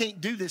say, I can't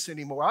do this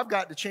anymore. I've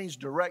got to change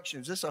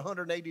directions. This is a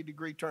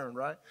 180-degree turn,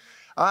 right?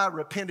 I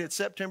repented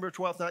September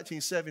 12th,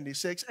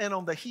 1976. And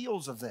on the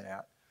heels of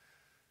that,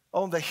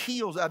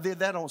 I did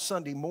that on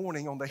Sunday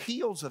morning. On the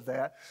heels of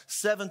that,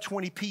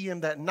 7:20 p.m.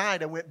 that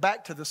night, I went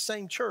back to the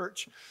same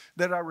church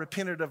that I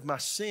repented of my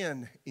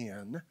sin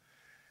in.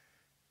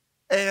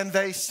 And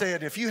they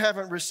said, if you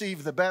haven't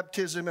received the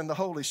baptism in the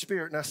Holy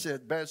Spirit, and I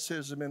said,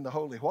 baptism in the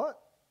Holy what?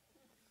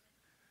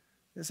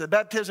 They said,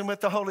 baptism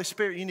with the Holy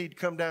Spirit, you need to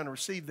come down and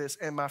receive this.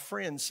 And my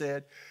friend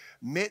said,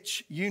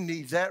 Mitch, you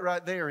need that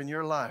right there in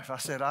your life. I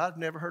said, I've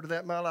never heard of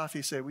that in my life.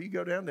 He said, well, you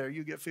go down there,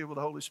 you get filled with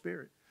the Holy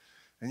Spirit,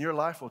 and your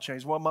life will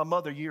change. Well, my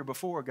mother, year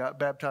before, got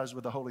baptized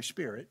with the Holy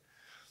Spirit.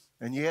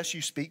 And yes,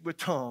 you speak with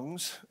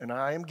tongues, and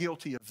I am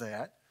guilty of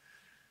that.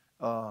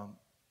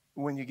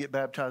 When you get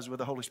baptized with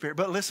the Holy Spirit.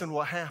 But listen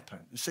what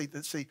happened. See,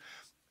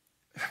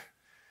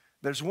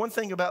 there's one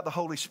thing about the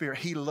Holy Spirit.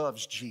 He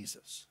loves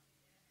Jesus.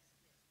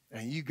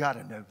 And you got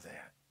to know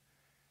that.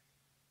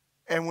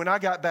 And when I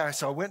got back,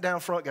 so I went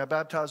down front, got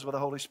baptized with the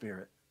Holy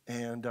Spirit.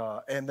 And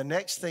the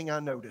next thing I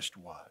noticed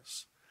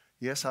was,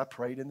 yes, I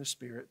prayed in the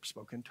Spirit,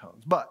 spoke in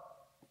tongues. But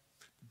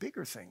the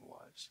bigger thing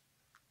was,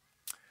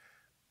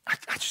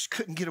 I just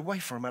couldn't get away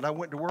from it. I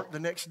went to work the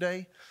next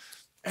day,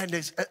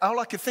 and all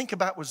I could think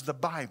about was the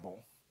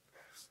Bible.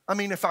 I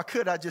mean, if I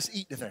could, I'd just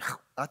eat the thing.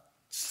 I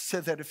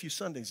said that a few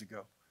Sundays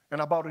ago. And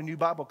I bought a new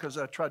Bible because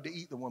I tried to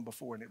eat the one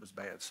before and it was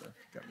bad. So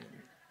got me.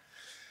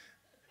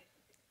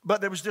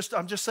 But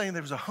I'm just saying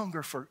there was a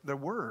hunger for the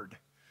Word.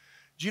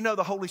 Do you know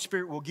the Holy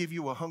Spirit will give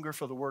you a hunger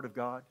for the Word of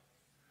God?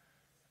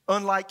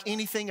 Unlike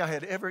anything I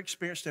had ever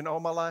experienced in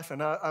all my life.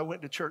 And I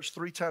went to church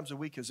 3 times a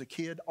week as a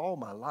kid all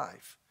my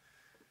life.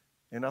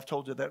 And I've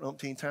told you that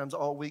umpteen times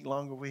all week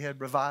long. We had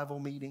revival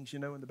meetings,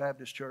 in the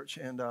Baptist church.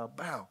 And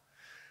wow.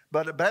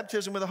 But a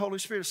baptism with the Holy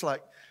Spirit, it's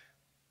like,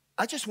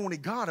 I just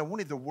wanted God. I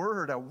wanted the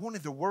Word. I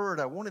wanted the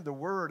Word. I wanted the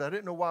Word. I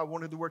didn't know why I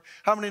wanted the Word.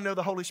 How many know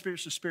the Holy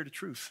Spirit's the Spirit of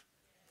truth?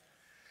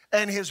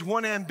 And His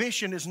one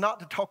ambition is not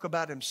to talk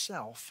about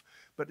Himself,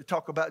 but to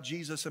talk about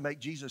Jesus and make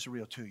Jesus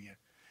real to you.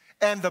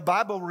 And the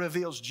Bible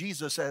reveals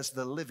Jesus as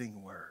the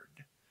living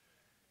Word.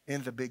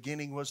 In the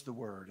beginning was the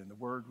Word, and the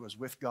Word was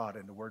with God,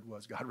 and the Word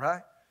was God,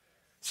 right?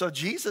 So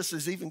Jesus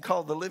is even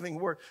called the living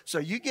Word. So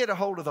you get a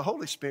hold of the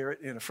Holy Spirit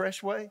in a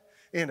fresh way,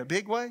 in a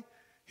big way,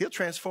 He'll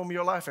transform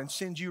your life and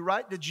send you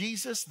right to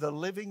Jesus, the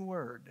living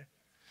Word.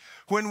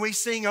 When we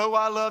sing, oh,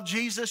 I love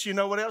Jesus, you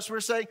know what else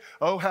we're saying?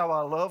 Oh, how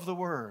I love the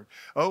Word.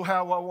 Oh,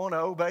 how I want to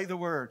obey the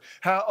Word.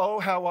 How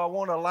I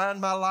want to line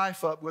my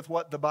life up with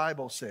what the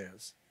Bible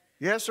says.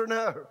 Yes or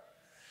no?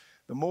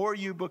 The more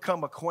you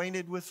become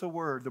acquainted with the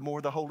Word, the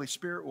more the Holy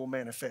Spirit will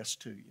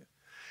manifest to you.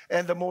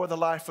 And the more the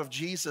life of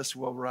Jesus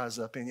will rise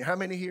up in you. How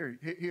many hear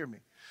me?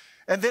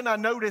 And then I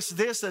noticed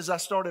this as I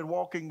started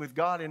walking with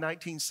God in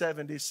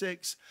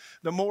 1976.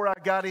 The more I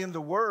got in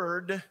the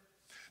Word,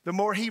 the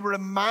more He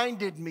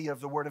reminded me of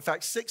the Word. In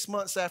fact, 6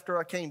 months after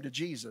I came to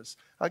Jesus,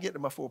 I'll get to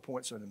my 4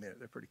 points in a minute.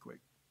 They're pretty quick.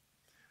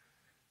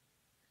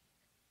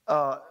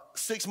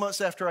 6 months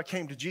after I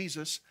came to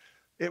Jesus,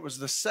 it was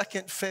the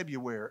second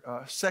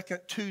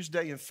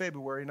Tuesday in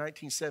February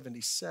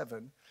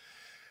 1977.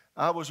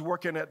 I was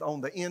working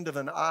on the end of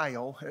an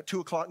aisle at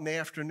 2 o'clock in the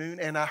afternoon,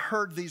 and I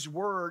heard these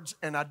words,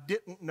 and I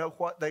didn't know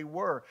what they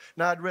were.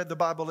 Now, I'd read the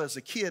Bible as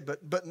a kid,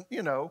 but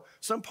you know,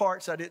 some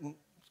parts I didn't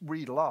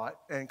read a lot,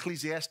 and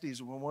Ecclesiastes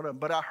was one of them.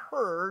 But I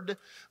heard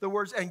the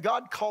words, and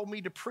God called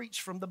me to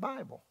preach from the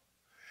Bible.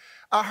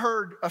 I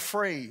heard a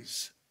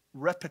phrase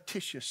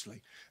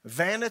repetitiously,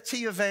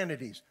 vanity of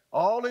vanities.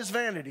 All is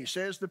vanity,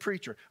 says the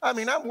preacher. I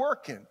mean, I'm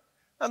working.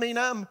 I mean,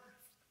 I'm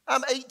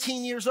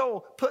 18 years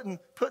old putting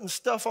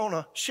stuff on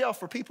a shelf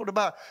for people to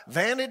buy.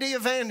 Vanity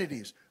of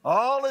vanities.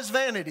 All is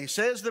vanity,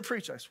 says the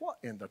preacher. I said, what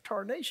in the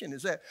tarnation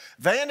is that?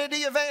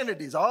 Vanity of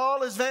vanities.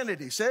 All is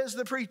vanity, says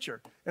the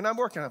preacher. And I'm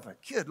working. I'm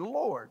like, good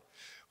Lord,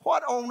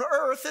 what on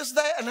earth is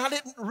that? And I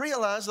didn't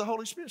realize the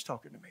Holy Spirit's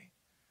talking to me.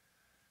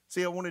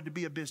 See, I wanted to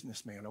be a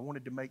businessman. I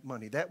wanted to make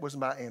money. That was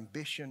my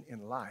ambition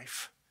in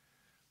life.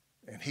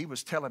 And he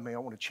was telling me, I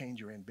want to change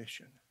your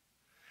ambition.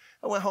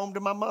 I went home to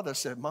my mother,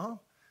 said, Mom,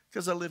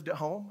 because I lived at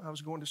home. I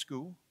was going to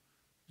school.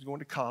 I was going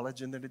to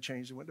college, and then it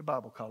changed. I went to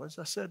Bible college.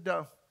 I said,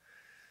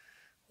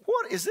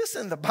 what is this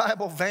in the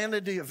Bible?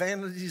 Vanity of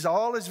vanities.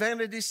 All is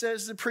vanity,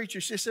 says the preacher.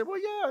 She said,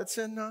 well, yeah, it's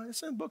in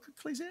the book of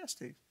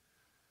Ecclesiastes.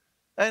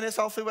 And it's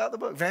all throughout the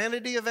book.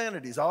 Vanity of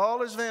vanities.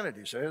 All is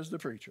vanity, says the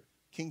preacher.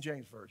 King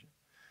James Version.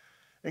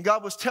 And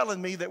God was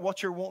telling me that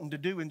what you're wanting to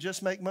do and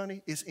just make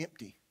money is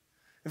empty.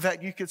 In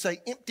fact, you could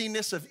say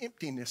emptiness of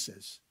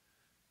emptinesses.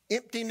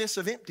 Emptiness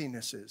of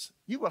emptinesses.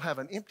 You will have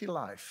an empty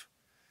life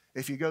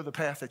if you go the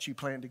path that you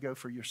plan to go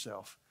for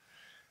yourself.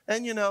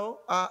 And you know,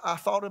 I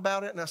thought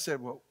about it and I said,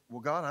 well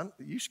God,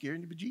 you scaring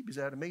the bejeebies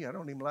out of me. I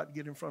don't even like to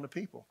get in front of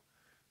people.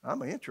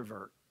 I'm an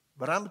introvert.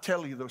 But I'm going to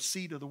tell you, the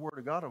seed of the Word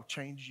of God will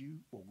change you,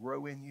 will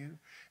grow in you,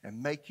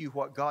 and make you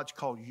what God's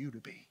called you to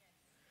be.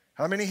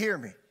 How many hear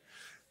me?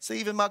 See,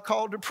 even my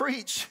call to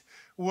preach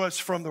was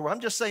from the Word.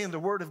 I'm just saying the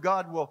Word of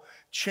God will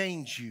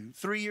change you.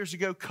 3 years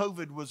ago,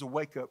 COVID was a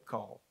wake-up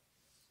call.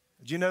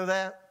 Did you know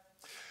that?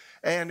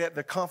 And at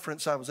the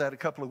conference I was at a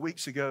couple of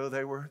weeks ago,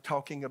 they were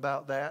talking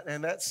about that.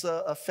 And that's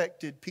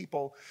affected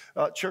people,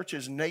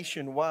 churches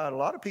nationwide. A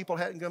lot of people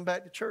hadn't gone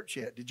back to church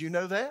yet. Did you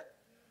know that?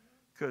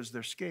 Because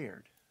they're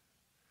scared.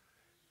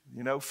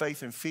 You know,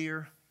 faith and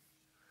fear.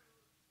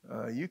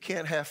 You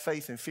can't have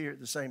faith and fear at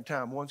the same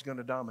time. One's going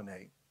to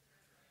dominate.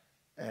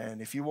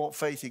 And if you want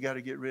faith, you got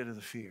to get rid of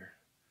the fear.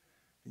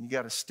 And you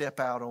got to step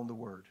out on the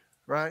Word.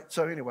 Right?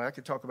 So anyway, I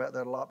could talk about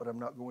that a lot, but I'm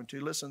not going to.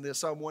 Listen to this,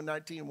 Psalm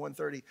 119,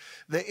 130.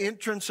 The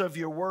entrance of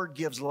your word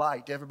gives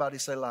light. Everybody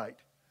say light.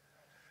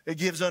 It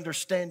gives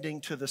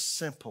understanding to the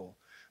simple.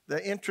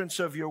 The entrance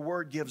of your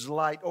word gives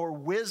light or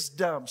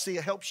wisdom. See,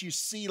 it helps you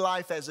see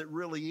life as it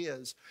really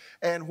is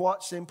and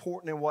what's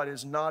important and what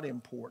is not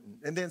important.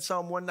 And then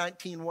Psalm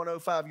 119,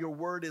 105, your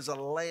word is a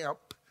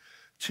lamp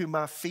to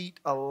my feet,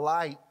 a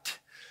light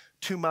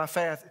to my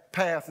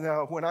path.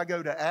 Now, when I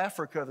go to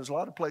Africa, there's a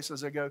lot of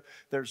places I go,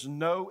 there's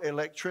no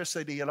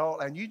electricity at all.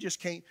 And you just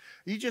can't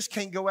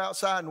go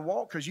outside and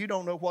walk because you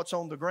don't know what's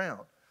on the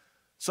ground.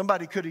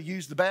 Somebody could have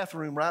used the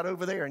bathroom right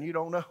over there and you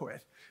don't know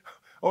it.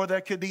 Or there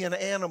could be an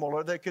animal,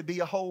 or there could be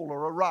a hole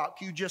or a rock.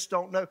 You just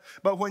don't know.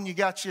 But when you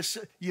got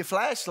your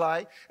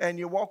flashlight and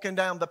you're walking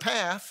down the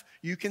path,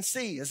 you can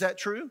see. Is that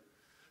true?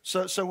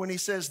 So when he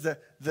says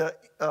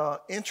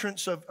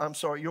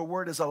your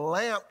word is a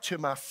lamp to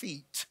my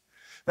feet.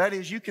 That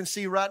is, you can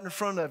see right in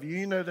front of you.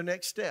 You know the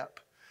next step.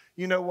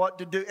 You know what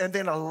to do. And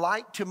then a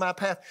light to my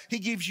path. He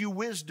gives you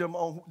wisdom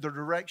on the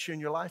direction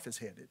your life is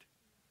headed.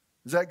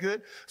 Is that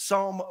good?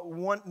 Psalm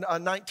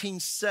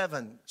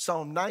 19:7.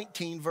 Psalm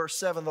 19, verse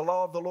 7. The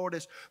law of the Lord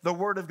is, the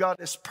word of God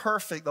is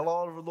perfect. The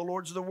law of the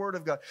Lord is the word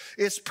of God.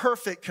 It's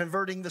perfect,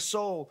 converting the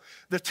soul.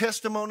 The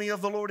testimony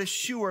of the Lord is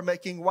sure,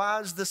 making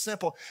wise the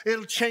simple.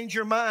 It'll change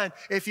your mind.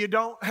 If you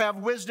don't have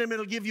wisdom,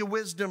 it'll give you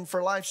wisdom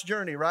for life's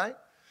journey, right?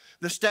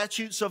 The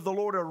statutes of the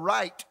Lord are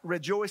right,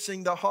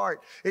 rejoicing the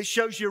heart. It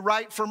shows you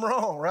right from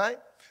wrong, right?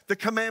 The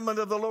commandment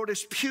of the Lord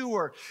is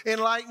pure,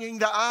 enlightening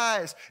the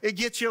eyes. It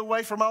gets you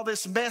away from all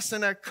this mess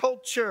in our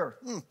culture.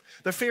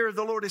 The fear of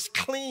the Lord is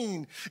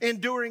clean,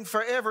 enduring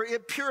forever.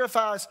 It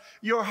purifies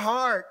your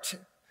heart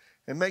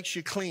and makes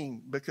you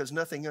clean, because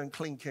nothing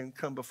unclean can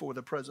come before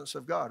the presence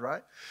of God,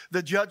 right?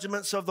 The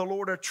judgments of the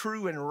Lord are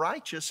true and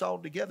righteous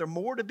altogether.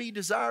 More to be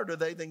desired are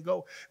they than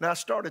gold. Now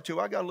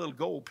I got a little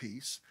gold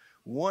piece.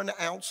 1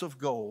 ounce of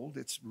gold.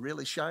 It's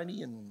really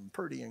shiny and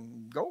pretty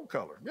and gold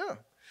color. Yeah.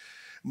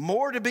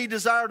 More to be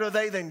desired are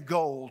they than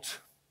gold.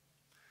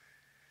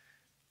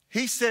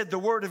 He said the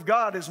word of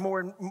God is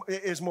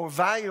more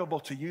valuable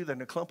to you than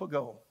a clump of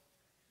gold.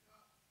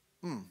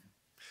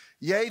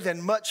 Yea,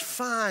 than much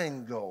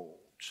fine gold.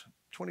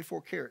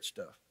 24 karat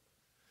stuff.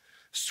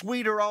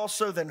 Sweeter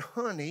also than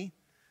honey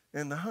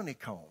in the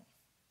honeycomb.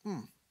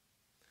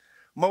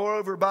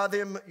 Moreover, by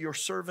them your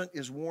servant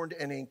is warned,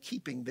 and in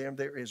keeping them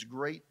there is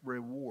great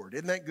reward.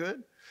 Isn't that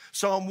good?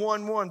 Psalm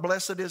 1:1,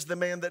 blessed is the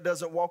man that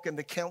doesn't walk in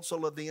the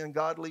counsel of the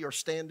ungodly or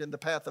stand in the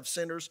path of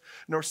sinners,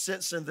 nor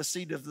sits in the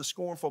seat of the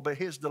scornful, but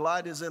his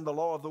delight is in the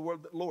law of the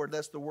Lord.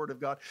 That's the word of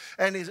God.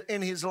 And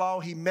in his law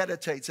he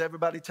meditates.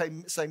 Everybody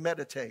say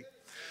meditate.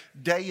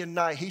 Day and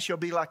night. He shall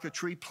be like a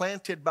tree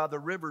planted by the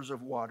rivers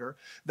of water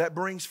that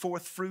brings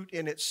forth fruit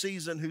in its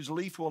season, whose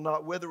leaf will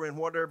not wither, and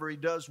whatever he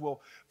does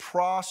will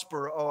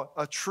prosper.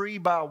 A tree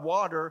by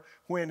water,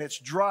 when it's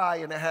dry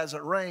and it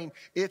hasn't rained,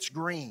 it's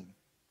green,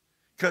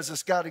 because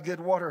it's got a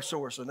good water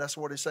source. And that's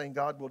what he's saying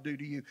God will do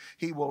to you.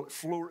 He will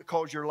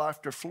cause your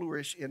life to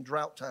flourish in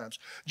drought times.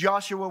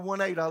 Joshua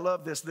 1:8, I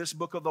love this. This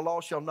book of the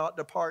law shall not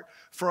depart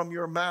from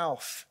your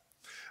mouth,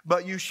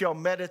 but you shall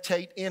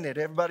meditate in it.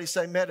 Everybody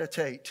say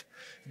meditate.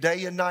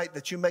 Day and night,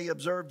 that you may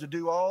observe to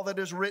do all that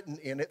is written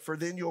in it, for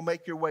then you'll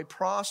make your way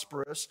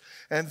prosperous,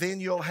 and then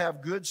you'll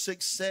have good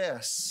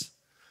success.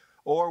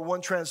 Or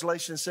one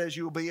translation says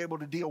you'll be able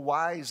to deal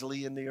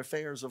wisely in the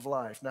affairs of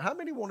life. Now, how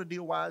many want to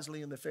deal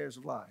wisely in the affairs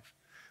of life?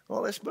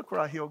 Well, this book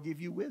right here will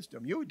give you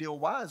wisdom. You'll deal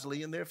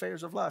wisely in the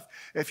affairs of life.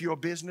 If you're a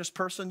business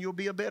person, you'll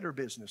be a better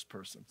business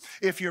person.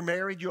 If you're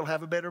married, you'll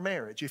have a better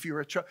marriage. If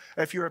you're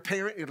a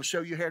parent, it'll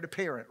show you how to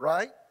parent,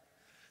 right?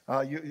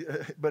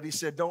 But he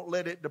said, don't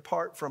let it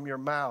depart from your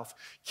mouth.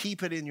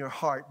 Keep it in your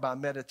heart by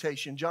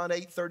meditation. John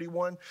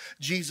 8:31,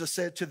 Jesus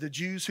said to the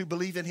Jews who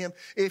believe in him,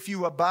 if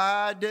you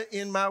abide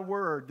in my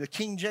word. The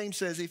King James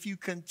says, if you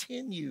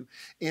continue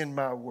in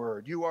my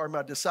word, you are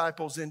my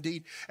disciples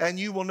indeed, and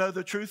you will know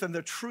the truth, and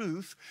the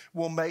truth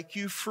will make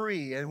you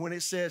free. And when he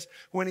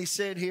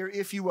said here,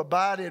 if you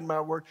abide in my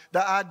word,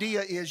 the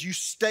idea is you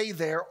stay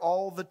there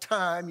all the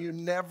time. You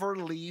never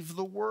leave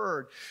the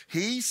word.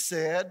 He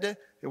said,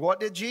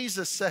 what did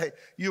Jesus say?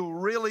 You'll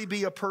really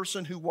be a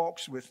person who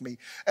walks with me,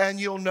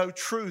 and you'll know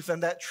truth,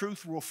 and that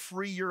truth will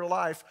free your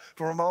life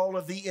from all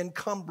of the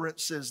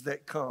encumbrances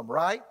that come,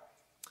 right?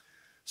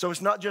 So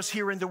it's not just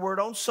hearing the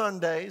word on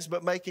Sundays,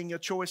 but making a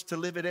choice to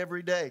live it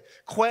every day.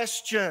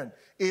 Question,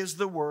 is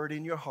the word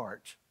in your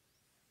heart?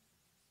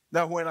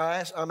 Now, when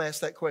I'm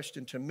asked that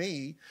question to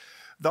me,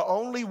 the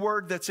only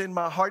word that's in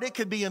my heart, it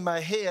could be in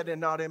my head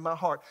and not in my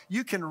heart.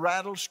 You can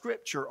rattle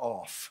scripture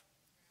off.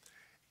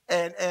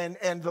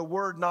 And the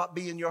word not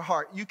be in your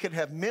heart. You could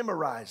have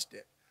memorized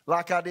it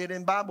like I did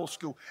in Bible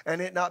school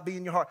and it not be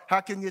in your heart. How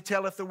can you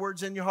tell if the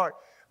word's in your heart?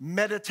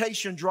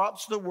 Meditation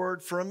drops the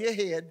word from your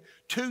head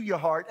to your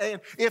heart. And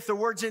if the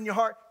word's in your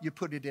heart, you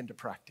put it into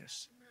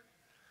practice.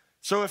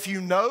 So if you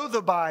know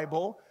the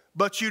Bible,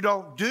 but you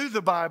don't do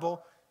the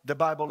Bible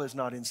is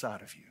not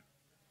inside of you.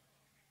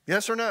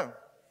 Yes or no?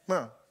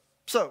 No.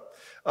 So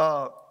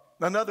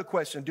another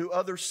question. Do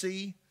others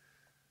see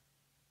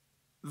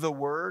the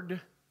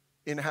word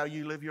in how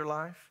you live your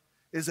life?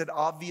 Is it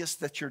obvious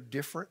that you're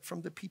different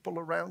from the people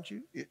around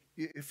you?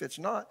 If it's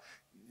not,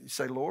 you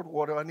say, Lord,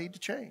 what do I need to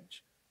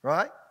change?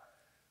 Right?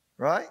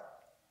 Right?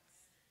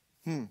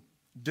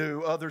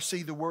 Do others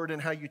see the word in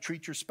how you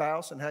treat your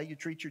spouse and how you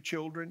treat your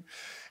children,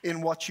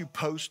 in what you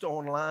post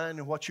online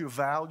and what your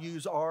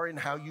values are and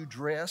how you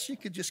dress? You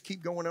could just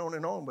keep going on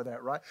and on with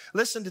that, right?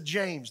 Listen to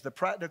James, the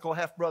practical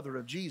half-brother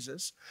of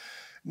Jesus.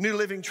 New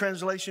Living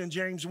Translation,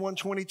 James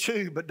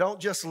 1:22, but don't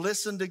just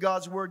listen to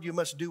God's word, you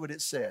must do what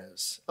it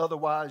says.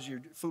 Otherwise,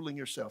 you're fooling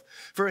yourself.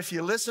 For if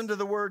you listen to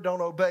the word,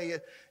 don't obey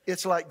it,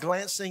 it's like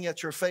glancing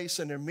at your face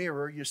in a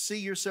mirror. You see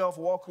yourself,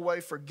 walk away,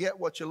 forget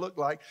what you look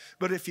like.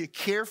 But if you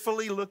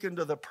carefully look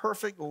into the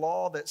perfect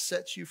law that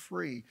sets you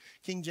free,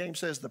 King James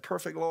says the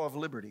perfect law of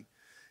liberty.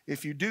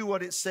 If you do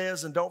what it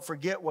says and don't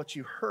forget what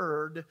you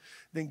heard,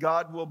 then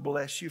God will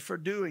bless you for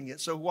doing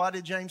it. So why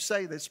did James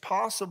say that it's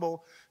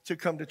possible to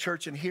come to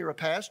church and hear a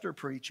pastor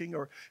preaching,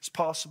 or it's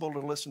possible to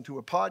listen to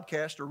a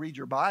podcast or read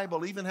your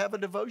Bible, even have a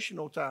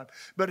devotional time?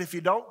 But if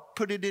you don't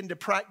put it into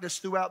practice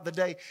throughout the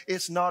day,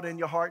 it's not in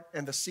your heart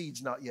and the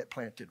seed's not yet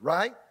planted,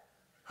 right?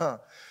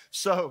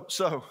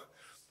 So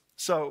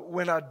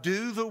when I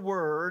do the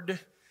word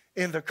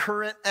in the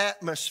current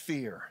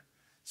atmosphere,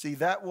 see,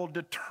 that will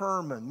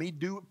determine me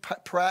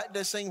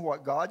practicing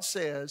what God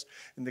says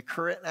in the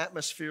current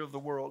atmosphere of the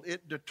world.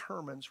 It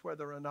determines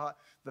whether or not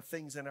the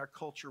things in our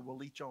culture will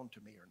leach on to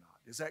me or not.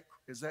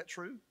 Is that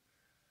true?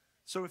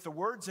 So if the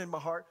word's in my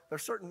heart, there are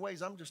certain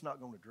ways I'm just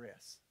not going to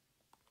dress.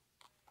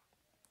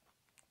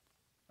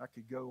 I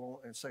could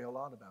go on and say a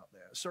lot about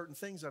that. Certain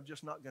things I'm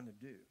just not going to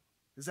do.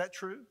 Is that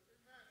true?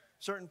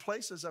 Certain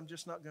places I'm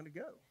just not going to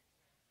go.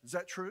 Is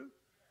that true?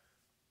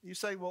 You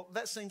say, well,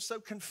 that seems so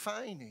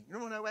confining.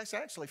 No, that's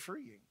actually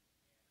freeing.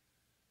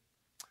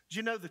 Do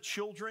you know the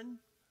children?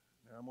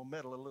 Now, I'm going to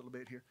meddle a little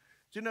bit here.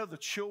 Do you know the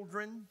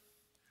children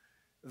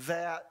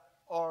that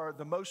are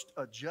the most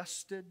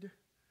adjusted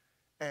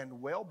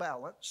and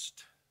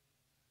well-balanced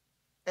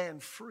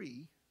and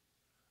free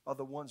are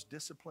the ones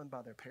disciplined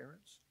by their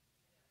parents?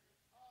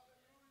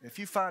 If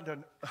you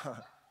find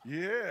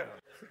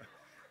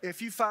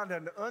if you find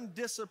an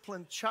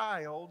undisciplined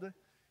child,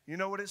 you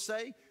know what it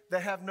say?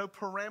 They have no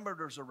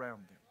parameters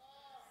around them.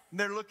 And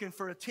they're looking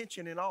for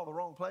attention in all the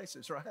wrong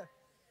places, right?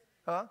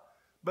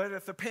 But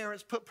if the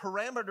parents put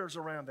parameters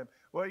around them,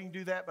 well, you can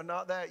do that, but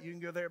not that. You can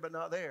go there, but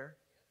not there.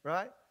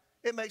 right?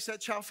 It makes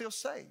that child feel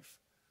safe.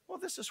 Well,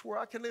 this is where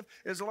I can live.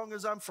 As long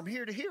as I'm from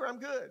here to here, I'm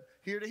good.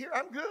 Here to here,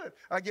 I'm good.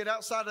 I get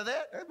outside of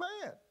that,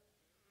 amen.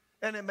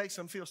 And it makes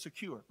them feel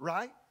secure,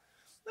 right?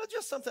 Now,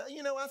 just something,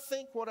 I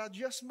think what I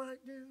just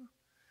might do,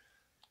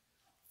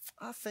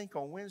 I think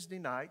on Wednesday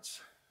nights,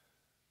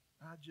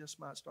 I just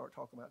might start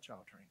talking about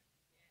child training.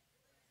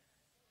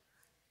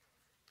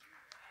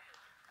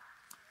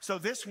 So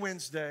this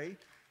Wednesday,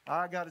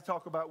 I got to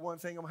talk about one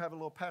thing. I'm going to have a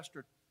little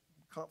pastor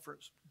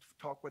conference,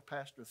 talk with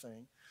pastor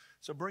thing.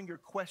 So bring your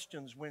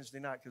questions Wednesday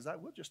night, because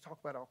we'll just talk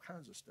about all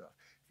kinds of stuff.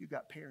 If you've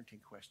got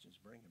parenting questions,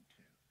 bring them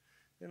too.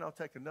 Then I'll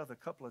take another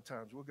couple of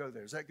times. We'll go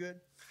there. Is that good?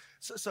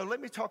 So let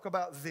me talk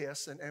about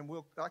this, and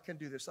I can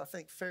do this, I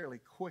think, fairly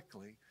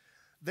quickly.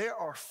 There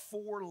are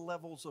 4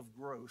 levels of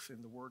growth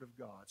in the Word of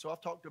God. So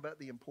I've talked about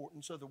the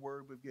importance of the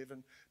Word. We've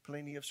given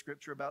plenty of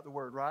scripture about the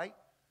Word, right?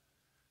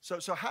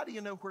 So how do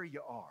you know where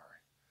you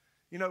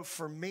are?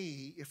 For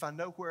me, if I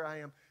know where I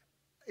am,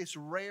 it's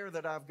rare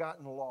that I've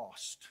gotten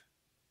lost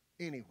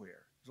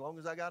anywhere. As long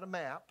as I got a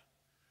map,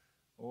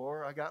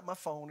 or I got my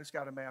phone, it's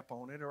got a map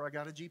on it, or I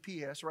got a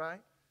GPS, right?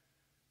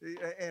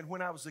 And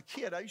when I was a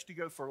kid, I used to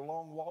go for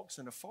long walks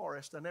in the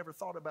forest. I never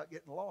thought about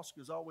getting lost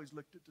because I always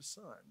looked at the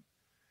sun.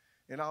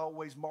 And I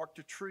always marked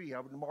a tree. I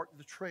would mark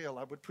the trail.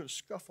 I would put a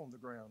scuff on the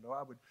ground. Or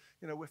I would,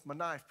 with my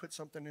knife, put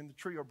something in the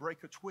tree or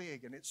break a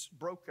twig and it's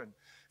broken.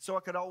 So I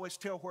could always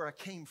tell where I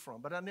came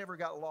from. But I never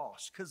got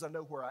lost because I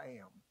know where I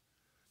am.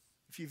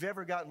 If you've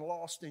ever gotten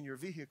lost in your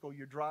vehicle,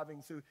 you're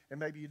driving through, and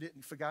maybe you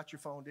forgot your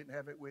phone, didn't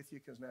have it with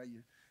you, because now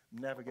you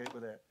navigate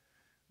with that.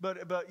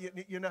 But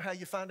you know how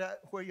you find out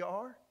where you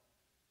are?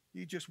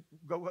 You just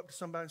go up to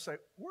somebody and say,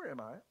 "Where am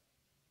I?"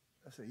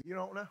 I say, "You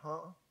don't know,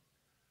 huh?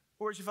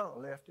 Where's your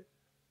phone?" "Left it."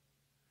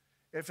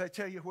 If they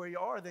tell you where you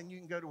are, then you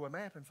can go to a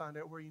map and find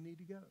out where you need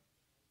to go.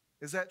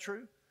 Is that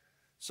true?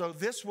 So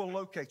this will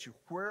locate you.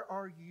 Where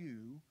are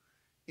you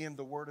in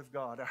the Word of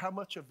God? Or how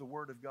much of the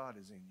Word of God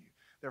is in you?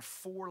 There are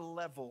 4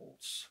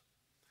 levels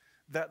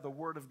that the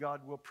Word of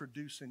God will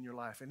produce in your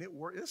life. And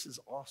this is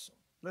awesome.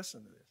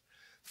 Listen to this.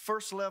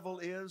 First level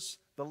is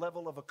the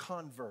level of a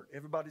convert.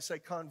 Everybody say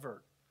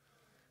convert.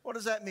 What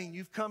does that mean?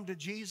 You've come to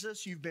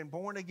Jesus. You've been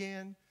born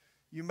again.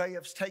 You may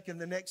have taken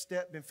the next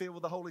step, been filled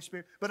with the Holy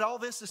Spirit. But all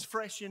this is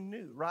fresh and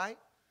new, right?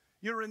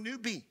 You're a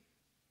newbie.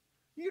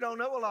 You don't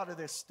know a lot of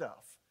this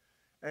stuff.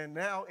 And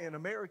now in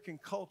American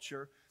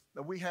culture,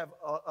 we have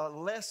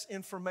less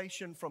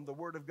information from the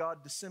Word of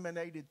God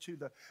disseminated to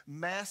the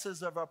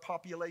masses of our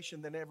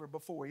population than ever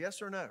before.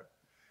 Yes or no?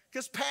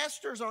 Because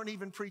pastors aren't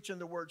even preaching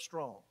the Word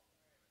strong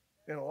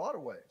in a lot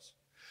of ways.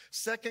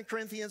 2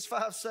 Corinthians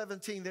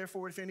 5:17,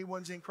 therefore, if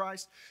anyone's in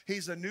Christ,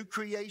 he's a new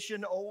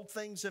creation. Old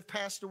things have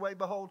passed away.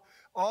 Behold,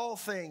 all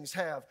things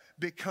have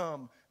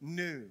become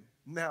new.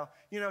 Now,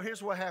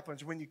 here's what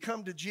happens. When you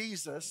come to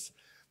Jesus,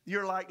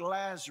 you're like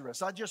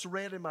Lazarus. I just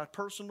read in my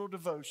personal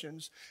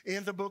devotions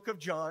in the book of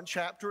John,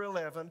 chapter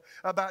 11,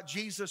 about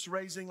Jesus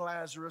raising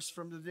Lazarus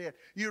from the dead.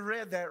 You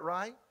read that,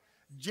 right?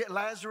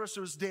 Lazarus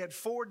was dead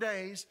 4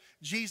 days.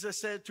 Jesus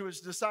said to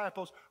his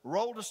disciples,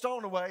 "Roll the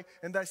stone away."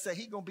 And they say,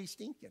 "He's going to be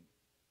stinking."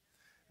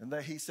 And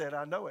he said,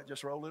 "I know it,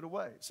 just roll it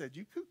away." He said,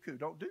 "You cuckoo,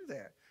 don't do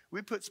that.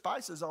 We put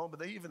spices on,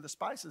 but even the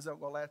spices don't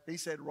go last." He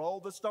said,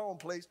 "Roll the stone,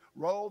 please.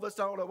 Roll the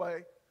stone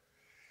away."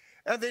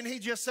 And then he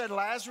just said,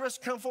 "Lazarus,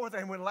 come forth."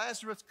 And when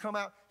Lazarus come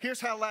out,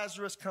 here's how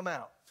Lazarus come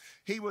out.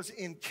 He was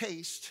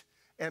encased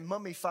and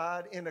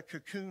mummified in a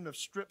cocoon of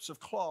strips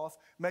of cloth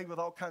made with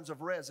all kinds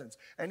of resins.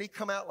 And he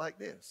come out like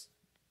this.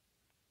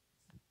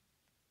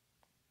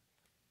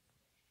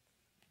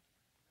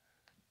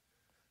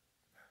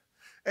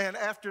 And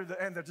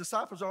the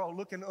disciples are all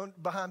looking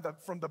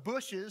from the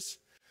bushes,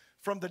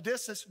 from the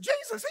distance.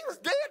 Jesus, he was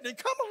dead and he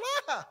come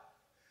alive.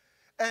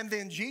 And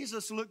then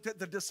Jesus looked at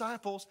the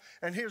disciples,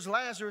 and here's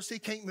Lazarus. He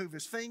can't move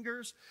his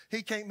fingers.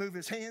 He can't move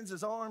his hands,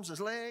 his arms,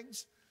 his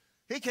legs.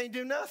 He can't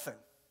do nothing.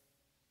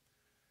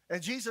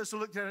 And Jesus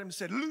looked at him and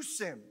said, "Loose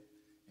him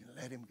and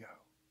let him go."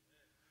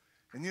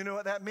 And you know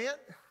what that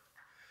meant?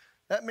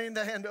 That meant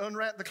they had to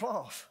unwrap the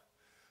cloth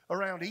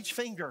around each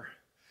finger,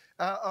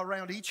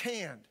 around each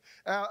hand,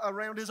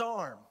 around his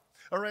arm,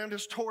 around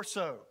his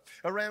torso,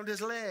 around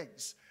his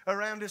legs,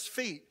 around his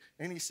feet.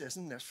 And he says,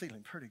 "That's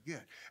feeling pretty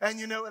good." And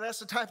you know what that's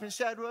the type and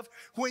shadow of?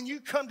 When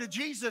you come to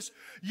Jesus,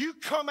 you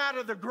come out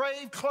of the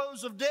grave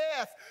clothes of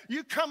death.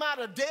 You come out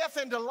of death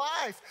into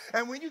life.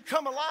 And when you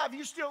come alive,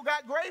 you still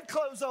got grave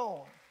clothes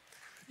on.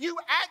 You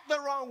act the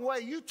wrong way.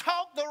 You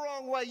talk the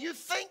wrong way. You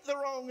think the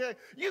wrong way.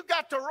 You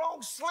got the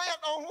wrong slant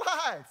on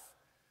life.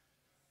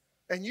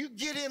 And you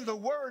get in the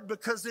Word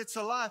because it's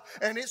alive,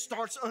 and it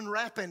starts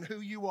unwrapping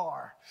who you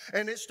are.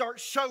 And it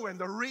starts showing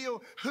the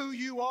real who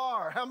you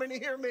are. How many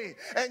hear me?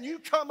 And you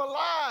come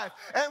alive.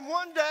 And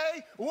one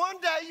day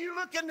you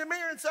look in the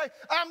mirror and say,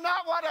 "I'm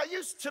not what I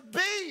used to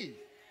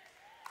be."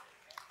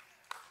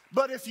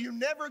 But if you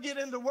never get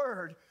in the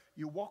Word,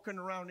 you're walking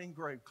around in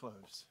grave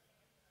clothes.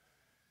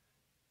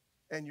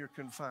 And you're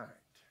confined.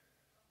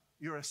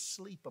 You're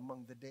asleep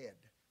among the dead.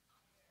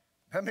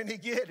 How many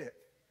get it?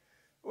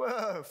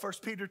 Whoa, 1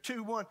 Peter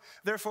 2:1.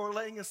 Therefore,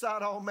 laying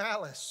aside all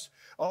malice,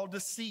 all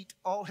deceit,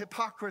 all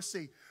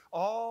hypocrisy,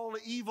 all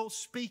evil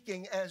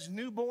speaking as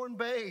newborn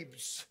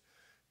babes.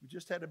 We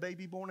just had a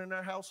baby born in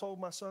our household.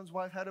 My son's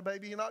wife had a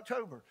baby in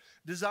October.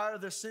 Desire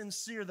the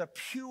sincere, the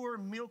pure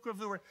milk of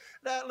the word.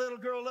 That little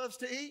girl loves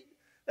to eat.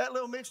 That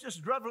little mix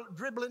just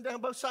dribbling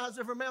down both sides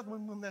of her mouth.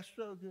 That's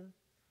so good.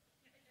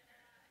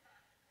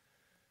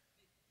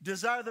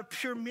 Desire the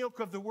pure milk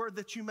of the word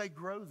that you may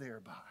grow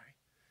thereby,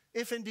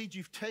 if indeed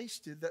you've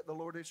tasted that the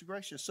Lord is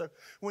gracious. So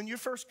when you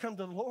first come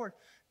to the Lord,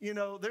 you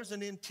know, there's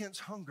an intense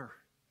hunger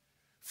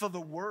for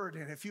the word.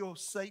 And if you'll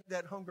sate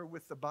that hunger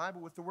with the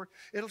Bible, with the word,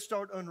 it'll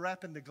start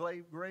unwrapping the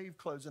grave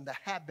clothes and the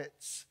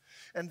habits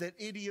and the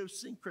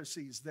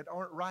idiosyncrasies that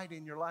aren't right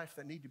in your life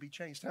that need to be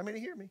changed. How many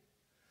hear me?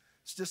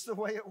 It's just the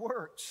way it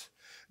works.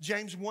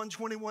 James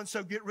 1:21,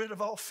 so get rid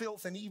of all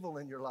filth and evil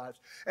in your lives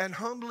and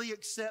humbly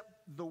accept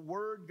the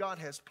word God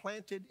has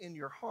planted in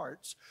your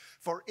hearts,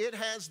 for it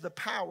has the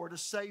power to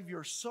save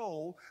your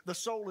soul. The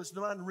soul is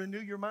the mind.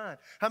 Renew your mind.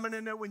 How many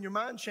know when your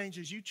mind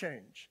changes, you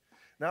change?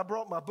 Now, I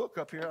brought my book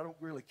up here. I don't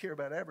really care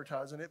about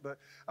advertising it, but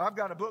I've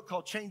got a book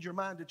called Change Your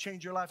Mind to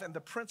Change Your Life, and the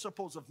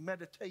principles of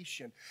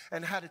meditation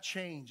and how to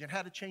change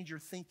your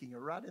thinking are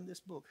right in this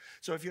book.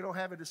 So if you don't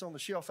have it, it's on the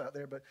shelf out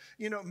there. But,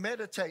 you know,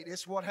 meditate.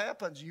 It's what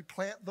happens. You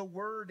plant the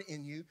word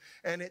in you,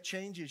 and it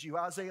changes you.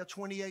 Isaiah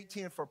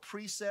 28:10, for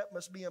precept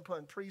must be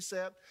upon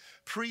precept,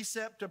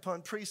 precept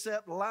upon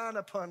precept, line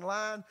upon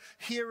line,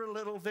 here a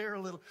little, there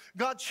a little.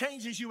 God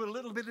changes you a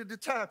little bit at a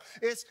time.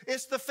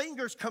 It's the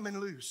fingers coming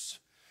loose.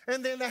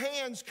 And then the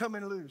hands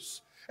coming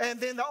loose. And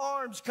then the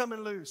arms coming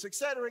loose, et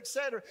cetera, et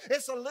cetera.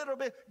 It's a little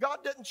bit.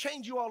 God doesn't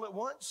change you all at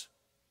once.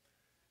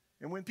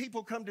 And when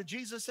people come to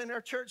Jesus in our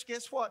church,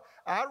 guess what?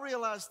 I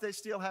realize they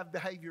still have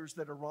behaviors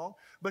that are wrong.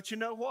 But you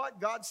know what?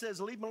 God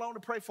says, leave them alone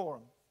and pray for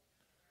them.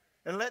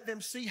 And let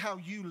them see how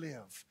you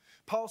live.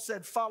 Paul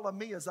said, follow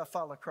me as I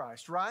follow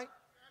Christ, right?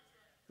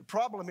 The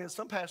problem is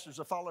some pastors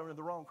are following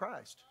the wrong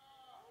Christ.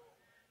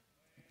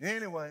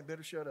 Anyway,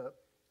 better shut up.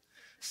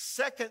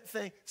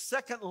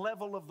 Second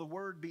level of the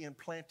word being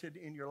planted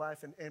in your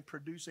life and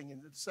producing,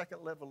 and the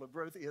second level of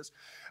growth is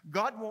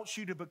God wants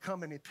you to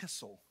become an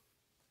epistle.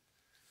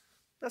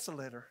 That's a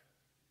letter.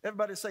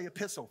 Everybody say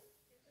epistle.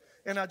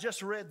 And I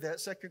just read that,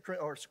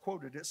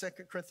 quoted it,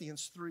 2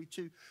 Corinthians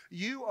 3:2.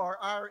 You are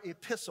our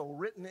epistle,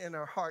 written in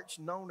our hearts,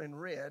 known and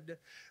read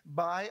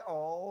by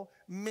all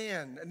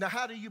men. Now,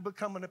 how do you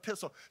become an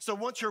epistle? So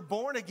once you're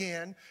born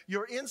again,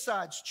 your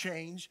insides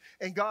change,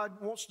 and God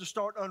wants to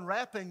start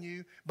unwrapping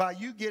you by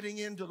you getting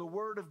into the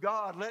Word of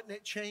God, letting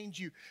it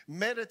change you,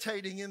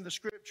 meditating in the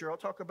Scripture. I'll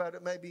talk about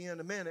it maybe in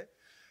a minute.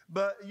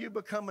 But you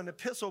become an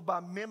epistle by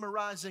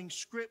memorizing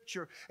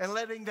Scripture and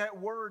letting that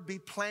word be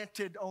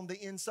planted on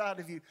the inside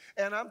of you.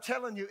 And I'm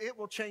telling you, it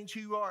will change who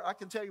you are. I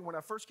can tell you, when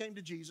I first came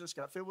to Jesus,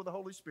 got filled with the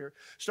Holy Spirit,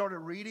 started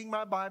reading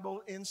my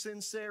Bible in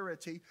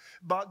sincerity,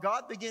 but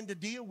God began to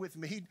deal with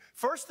me.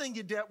 First thing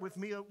He dealt with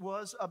me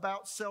was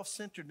about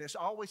self-centeredness.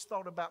 I always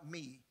thought about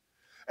me.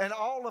 And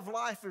all of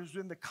life is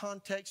in the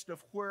context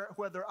of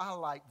whether I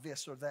like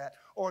this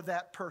or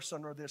that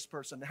person or this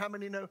person. How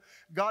many know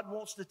God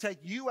wants to take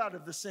you out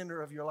of the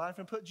center of your life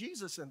and put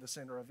Jesus in the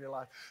center of your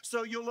life?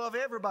 So you'll love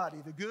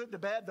everybody, the good, the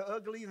bad, the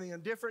ugly, and the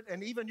indifferent,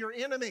 and even your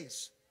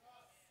enemies.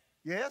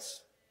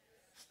 Yes?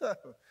 So,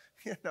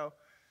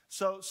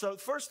 So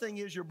first thing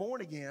is you're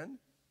born again.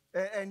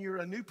 And you're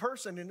a new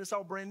person, and it's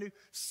all brand new.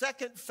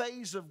 Second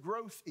phase of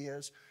growth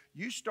is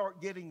you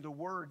start getting the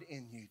word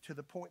in you to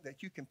the point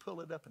that you can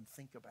pull it up and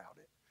think about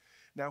it.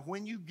 Now,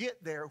 when you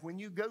get there, when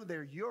you go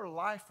there, your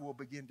life will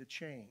begin to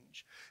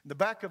change. In the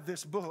back of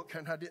this book,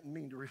 and I didn't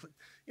mean to really,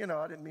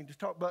 I didn't mean to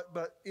talk,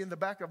 but in the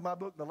back of my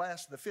book,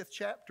 the fifth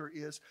chapter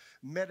is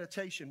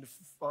meditation.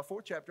 The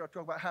fourth chapter, I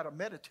talk about how to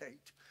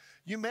meditate.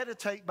 You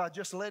meditate by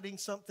just letting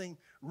something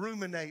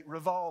ruminate,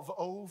 revolve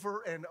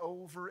over and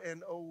over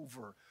and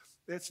over.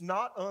 It's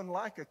not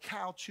unlike a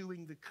cow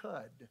chewing the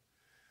cud.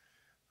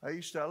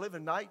 I live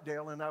in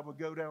Nightdale, and I would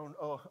go down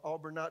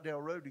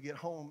Auburn-Nightdale Road to get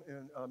home.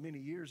 And many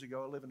years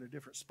ago, I live in a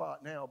different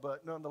spot now,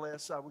 but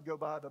nonetheless, I would go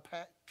by the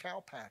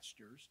cow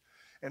pastures.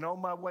 And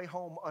on my way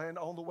home and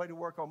on the way to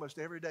work almost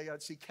every day,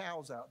 I'd see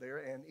cows out there.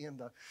 And in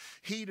the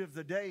heat of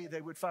the day,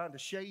 they would find a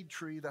shade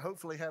tree that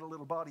hopefully had a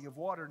little body of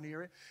water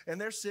near it. And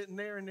they're sitting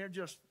there and they're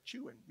just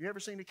chewing. You ever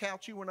seen a cow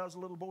chew? When I was a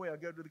little boy,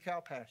 I'd go to the cow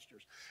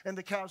pastures. And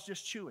the cow's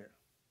just chewing.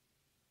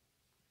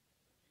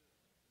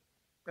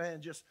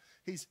 And just,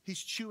 he's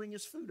chewing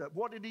his food up.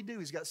 What did he do?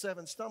 He's got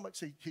 7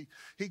 stomachs.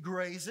 He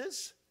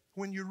grazes.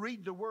 When you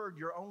read the word,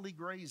 you're only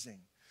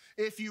grazing.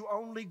 If you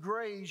only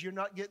graze, you're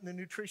not getting the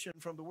nutrition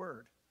from the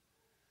word.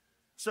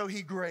 So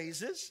he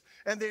grazes,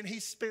 and then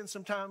he spends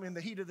some time in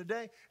the heat of the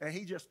day, and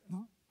he just,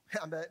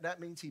 that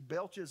means he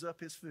belches up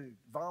his food,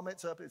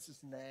 vomits up. It's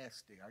just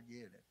nasty. I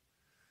get it.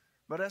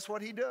 But that's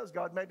what he does.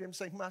 God made him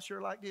say, I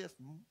sure like this.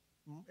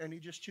 And he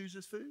just chews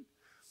his food.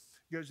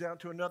 Goes down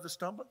to another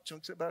stomach,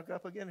 chunks it back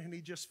up again,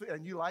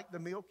 and you like the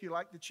milk, you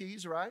like the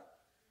cheese, right?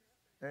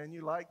 And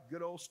you like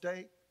good old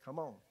steak. Come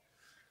on.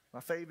 My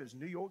favorite is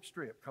New York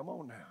strip. Come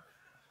on now.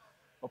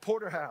 A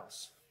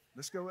porterhouse.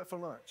 Let's go out for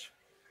lunch.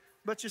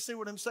 But you see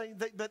what I'm saying?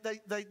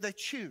 They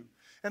chew.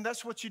 And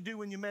that's what you do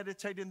when you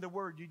meditate in the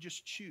Word. You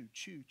just chew,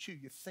 chew, chew.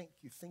 You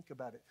think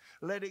about it.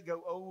 Let it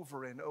go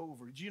over and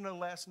over. Did you know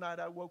last night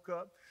I woke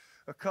up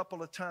a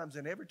couple of times,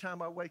 and every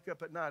time I wake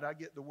up at night, I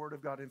get the Word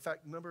of God. In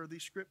fact, a number of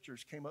these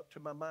scriptures came up to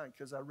my mind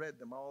because I read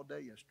them all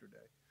day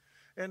yesterday.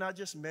 And I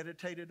just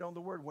meditated on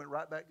the Word, went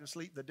right back to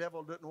sleep. The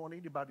devil doesn't want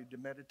anybody to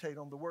meditate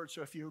on the Word.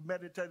 So if you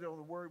meditate on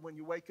the Word when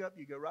you wake up,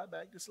 you go right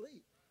back to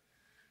sleep.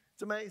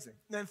 It's amazing.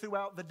 And then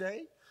throughout the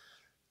day,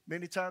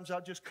 many times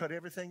I'll just cut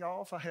everything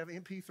off. I have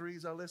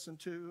MP3s I listen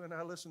to, and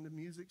I listen to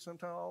music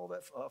sometimes, all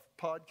that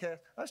podcast.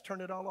 I just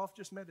turn it all off,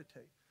 just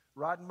meditate.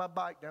 Riding my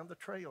bike down the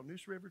trail,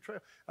 Neuse River Trail.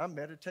 I'm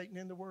meditating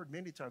in the Word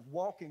many times.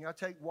 Walking, I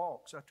take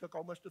walks. I took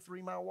almost a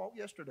 3-mile walk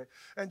yesterday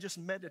and just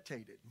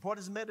meditated. What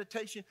is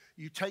meditation?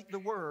 You take the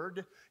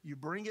Word, you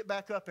bring it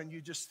back up, and you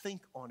just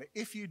think on it.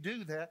 If you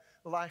do that,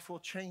 life will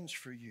change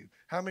for you.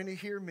 How many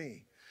hear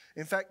me?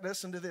 In fact,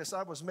 listen to this.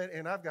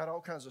 And I've got all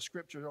kinds of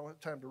scriptures. I don't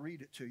have time to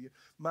read it to you.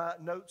 My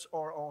notes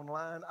are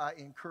online. I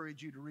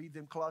encourage you to read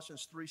them.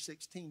 Colossians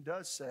 3:16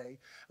 does say,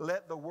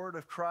 let the word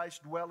of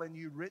Christ dwell in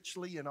you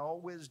richly in all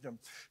wisdom,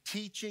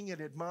 teaching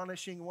and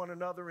admonishing one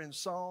another in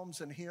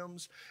psalms and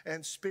hymns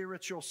and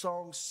spiritual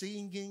songs,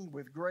 singing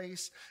with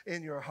grace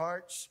in your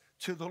hearts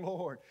to the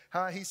Lord.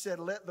 He said,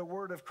 let the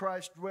word of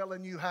Christ dwell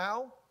in you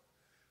how?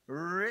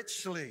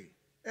 Richly.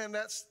 And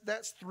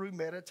that's through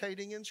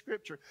meditating in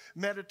Scripture.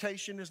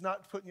 Meditation is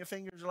not putting your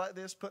fingers like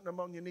this, putting them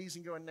on your knees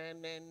and going na,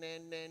 na, na,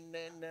 na, na,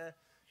 na,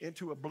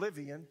 into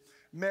oblivion.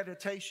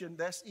 Meditation,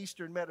 that's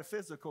Eastern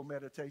metaphysical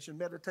meditation.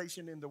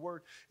 Meditation in the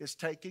Word is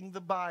taking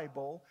the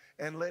Bible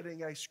and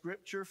letting a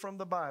scripture from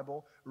the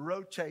Bible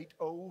rotate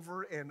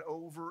over and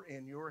over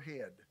in your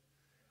head.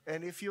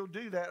 And if you'll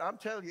do that, I'm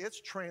telling you, it's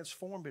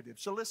transformative.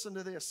 So listen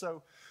to this.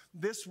 So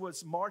this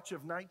was March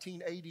of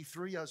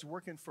 1983. I was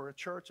working for a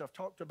church. I've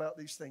talked about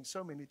these things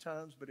so many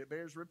times, but it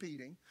bears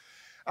repeating.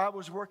 I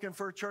was working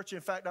for a church. In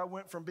fact, I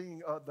went from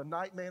being the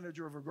night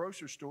manager of a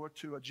grocery store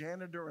to a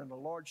janitor in a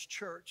large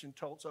church in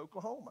Tulsa,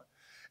 Oklahoma.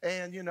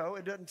 And, you know,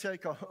 it doesn't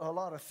take a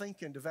lot of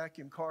thinking to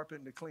vacuum carpet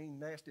and to clean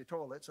nasty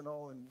toilets and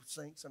all, and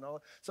sinks and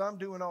all. So I'm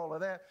doing all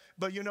of that.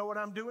 But you know what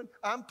I'm doing?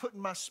 I'm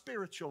putting my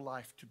spiritual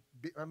life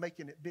I'm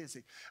making it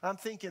busy. I'm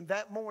thinking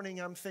that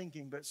morning,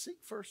 but seek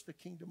first the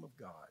kingdom of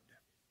God.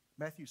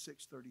 Matthew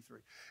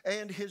 6:33.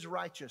 And his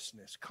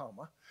righteousness,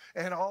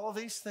 and all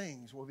these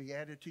things will be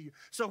added to you.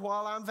 So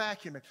while I'm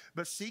vacuuming,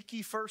 but seek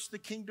ye first the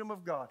kingdom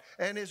of God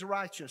and his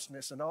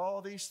righteousness, and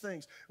all these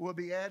things will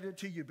be added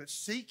to you. But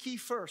seek ye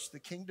first the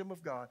kingdom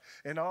of God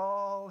and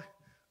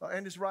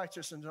his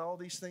righteousness, and all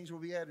these things will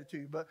be added to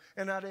you.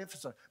 And I'd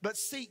emphasize, but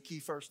seek ye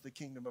first the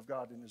kingdom of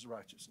God and his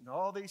righteousness, and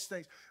all these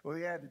things will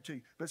be added to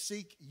you. But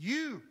seek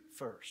you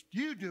first.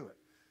 You do it.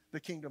 The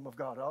kingdom of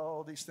God.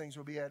 All these things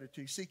will be added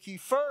to you. Seek ye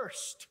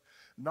first,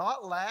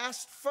 not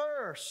last,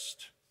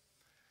 first,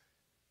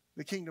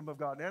 the kingdom of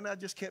God. And I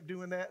just kept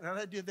doing that. And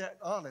I did that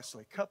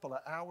honestly, a couple of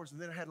hours,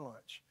 and then I had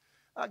lunch.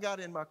 I got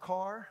in my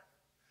car.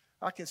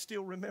 I can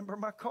still remember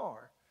my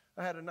car.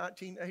 I had a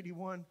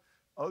 1981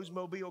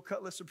 Oldsmobile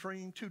Cutlass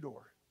Supreme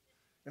 2-door.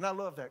 And I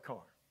love that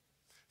car.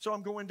 So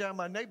I'm going down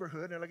my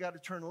neighborhood, and I got to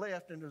turn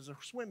left, and there's a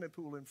swimming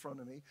pool in front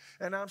of me.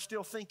 And I'm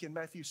still thinking,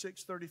 Matthew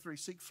 6:33,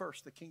 seek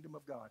first the kingdom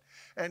of God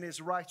and his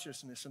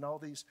righteousness, and all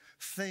these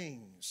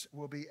things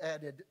will be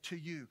added to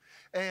you.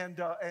 And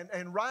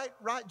right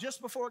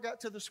just before I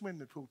got to the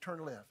swimming pool, turn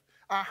left,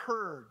 I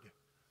heard,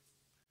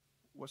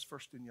 what's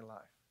first in your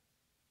life?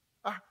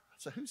 I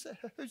said, who's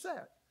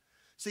that?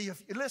 See,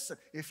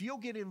 if you'll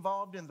get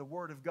involved in the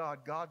Word of God,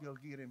 God will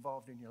get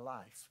involved in your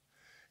life.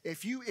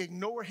 If you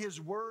ignore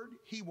his word,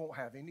 he won't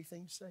have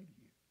anything to say to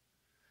you.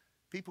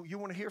 People, you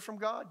want to hear from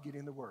God? Get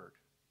in the Word.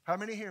 How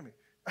many hear me?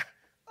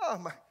 Oh,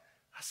 my.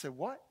 I said,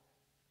 what?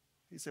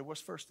 He said,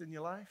 what's first in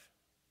your life?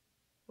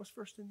 What's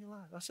first in your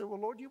life? I said, well,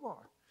 Lord, you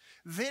are.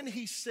 Then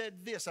he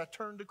said this. I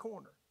turned the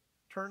corner,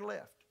 turned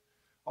left,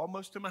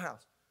 almost to my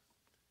house.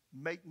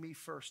 Make me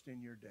first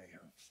in your day. Wait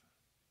a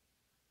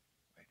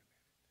minute.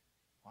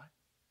 What?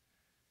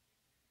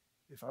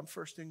 If I'm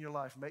first in your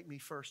life, make me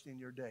first in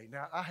your day.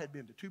 Now, I had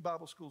been to 2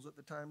 Bible schools at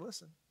the time.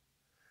 Listen,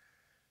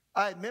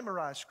 I had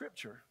memorized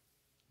Scripture,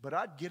 but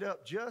I'd get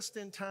up just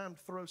in time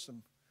to throw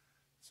some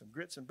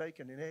grits and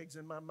bacon and eggs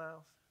in my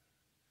mouth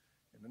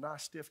and a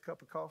nice stiff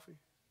cup of coffee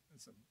and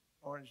some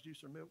orange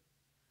juice or milk,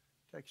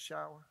 take a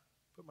shower,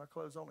 put my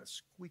clothes on and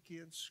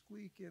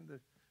squeak in the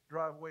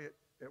driveway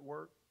at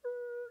work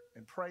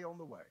and pray on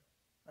the way.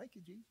 Thank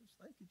you, Jesus.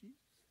 Thank you, Jesus.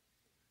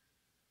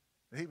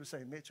 And he was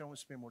saying, Mitch, I want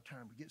to spend more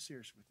time, but get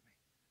serious with me.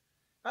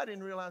 I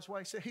didn't realize why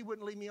he said he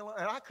wouldn't leave me alone.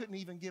 And I couldn't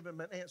even give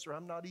him an answer.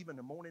 I'm not even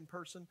a morning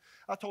person.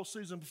 I told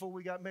Susan before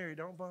we got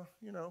married,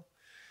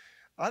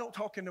 I don't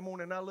talk in the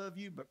morning. I love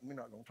you, but we're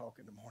not going to talk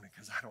in the morning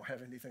because I don't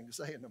have anything to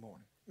say in the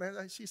morning.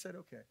 Man, she said,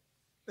 okay.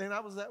 And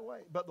I was that way.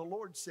 But the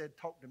Lord said,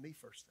 talk to me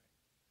first thing.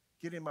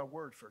 Get in my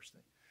word first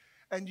thing.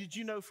 And did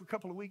you know for a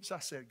couple of weeks I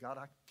said, God,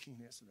 I can't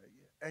answer that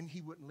yet. And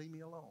he wouldn't leave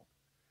me alone.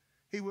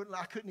 He wouldn't.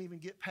 I couldn't even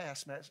get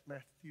past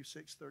Matthew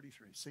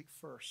 6:33. Seek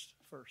first.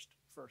 He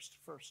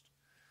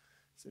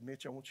said,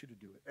 Mitch, I want you to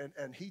do it.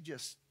 And he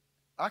just,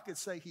 I could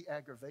say he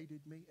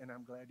aggravated me, and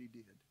I'm glad he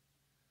did.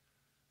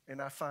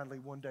 And I finally,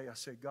 one day, I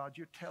said, God,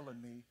 you're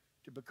telling me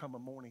to become a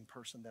morning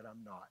person that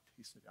I'm not.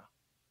 He said, oh,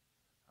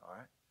 all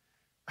right.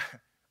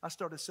 I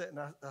started setting,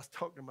 I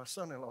talked to my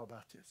son-in-law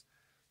about this.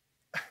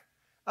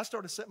 I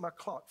started setting my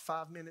clock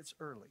 5 minutes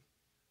early.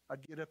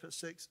 I'd get up at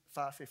 6,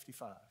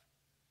 5:55.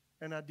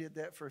 And I did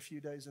that for a few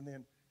days, and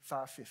then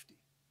 5:50.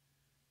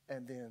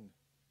 And then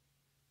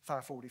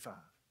 5:45.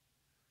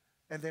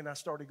 And then I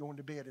started going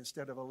to bed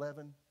instead of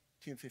 11,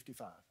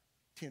 10:55,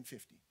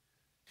 10:50,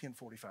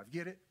 10:45.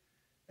 Get it?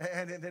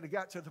 And then it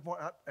got to the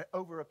point,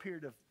 over a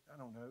period of,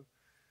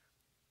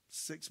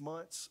 6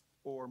 months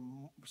or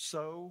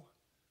so,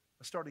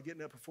 I started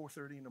getting up at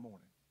 4:30 in the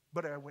morning.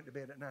 But I went to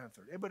bed at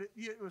 9:30. But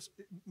it was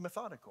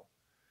methodical.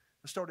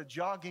 I started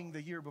jogging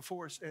the year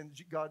before, and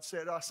God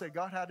said, I said,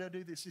 God, how do I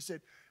do this? He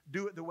said,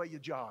 do it the way you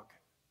jog.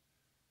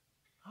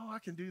 Oh, I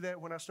can do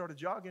that. When I started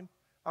jogging,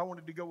 I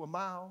wanted to go a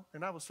mile,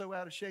 and I was so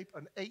out of shape,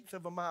 1/8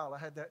 of a mile, I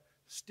had that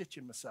stitch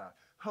in my side.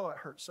 Oh, it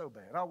hurt so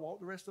bad. I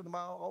walked the rest of the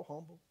mile all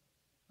humble.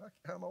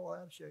 I'm all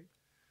out of shape.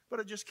 But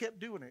I just kept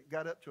doing it.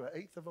 Got up to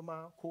 1/8 of a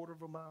mile, 1/4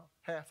 of a mile,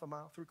 1/2 a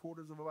mile, 3/4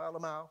 of a mile, a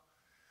mile.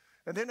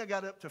 And then I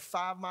got up to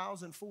 5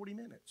 miles in 40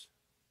 minutes.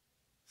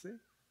 See?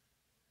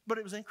 But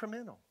it was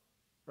incremental,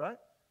 right?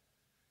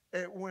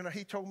 And when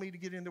he told me to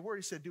get in the Word,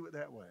 he said, do it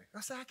that way.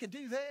 I said, I can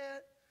do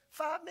that.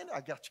 5 minutes?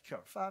 I got you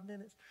covered. 5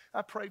 minutes.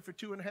 I prayed for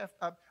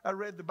 2.5. I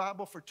read the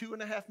Bible for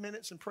 2.5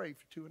 minutes and prayed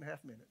for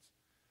 2.5 minutes.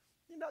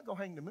 You're not going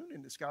to hang the moon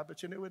in the sky,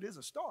 but you know it is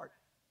a start.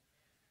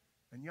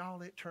 And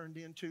y'all, it turned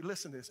into,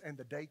 listen to this, and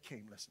the day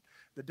came, listen.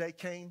 The day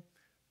came,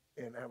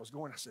 and I was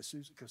going, I said,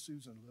 Susan, because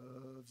Susan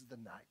loves the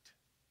night.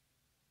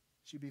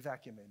 She'd be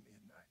vacuuming at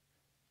midnight.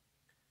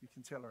 You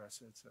can tell her I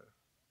said so.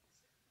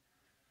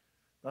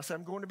 I said,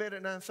 I'm going to bed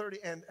at 9:30,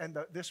 and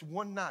this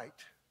one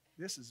night,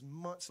 this is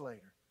months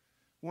later,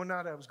 one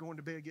night I was going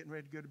to bed, getting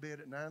ready to go to bed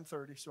at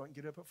 9:30 so I can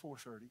get up at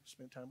 4:30,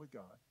 spend time with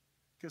God,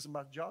 because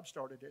my job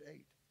started at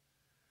 8.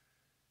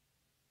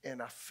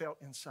 And I felt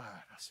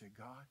inside, I said,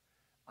 God,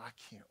 I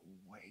can't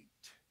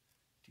wait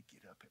to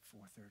get up at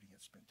 4:30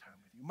 and spend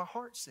time with you. My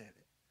heart said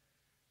it.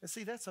 And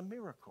see, that's a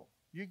miracle.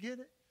 You get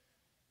it?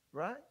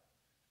 Right?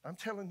 I'm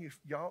telling you,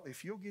 y'all,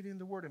 if you'll get in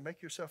the Word and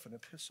make yourself an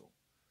epistle,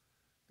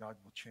 God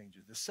will change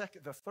it.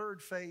 The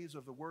third phase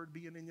of the Word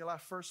being in your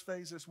life, first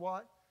phase is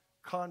what?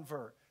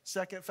 Convert.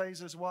 Second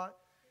phase is what?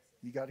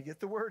 You got to get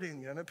the Word in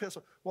you, an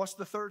epistle. What's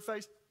the third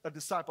phase? A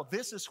disciple.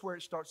 This is where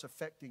it starts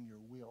affecting your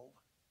will.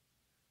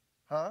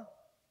 Huh?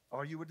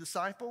 Are you a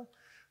disciple?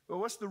 Well,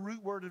 what's the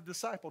root word of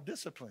disciple?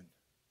 Discipline.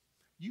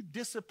 You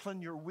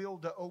discipline your will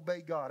to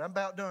obey God. I'm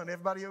about done.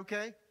 Everybody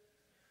okay?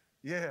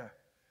 Yeah.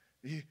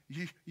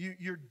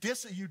 You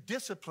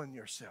discipline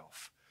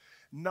yourself.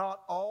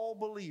 Not all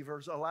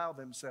believers allow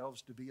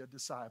themselves to be a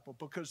disciple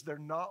because they're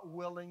not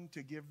willing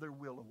to give their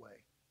will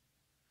away.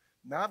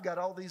 Now, I've got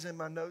all these in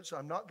my notes, so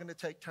I'm not going to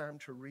take time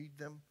to read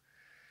them.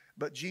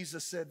 But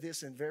Jesus said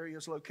this in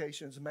various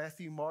locations,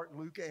 Matthew, Mark,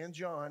 Luke, and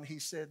John. He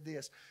said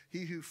this,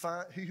 he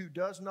who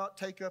does not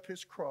take up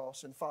his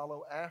cross and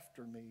follow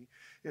after me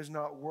is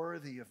not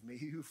worthy of me.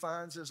 He who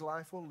finds his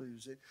life will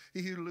lose it.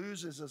 He who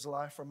loses his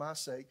life for my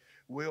sake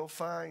will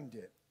find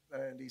it.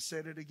 And he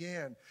said it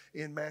again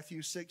in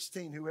Matthew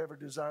 16, whoever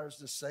desires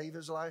to save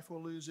his life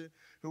will lose it.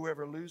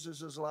 Whoever loses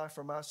his life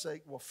for my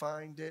sake will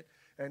find it.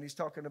 And he's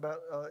talking about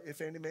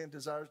if any man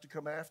desires to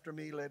come after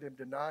me, let him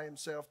deny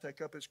himself,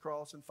 take up his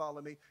cross and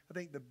follow me. I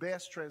think the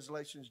best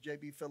translation is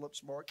J.B.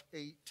 Phillips, Mark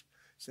 8.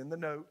 It's in the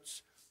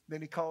notes.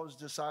 Then he called his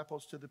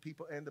disciples to the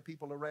people and the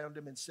people around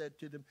him and said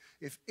to them,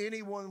 if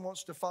anyone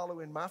wants to follow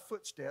in my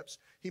footsteps,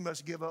 he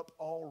must give up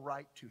all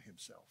right to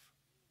himself.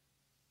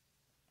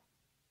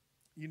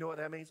 You know what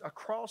that means? A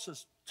cross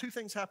is, two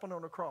things happen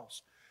on a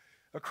cross.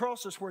 A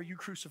cross is where you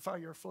crucify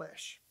your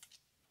flesh.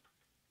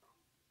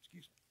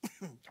 Excuse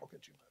me, talking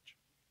too much.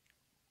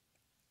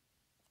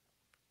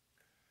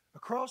 A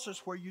cross is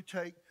where you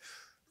take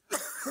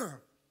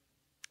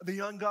the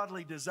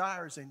ungodly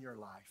desires in your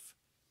life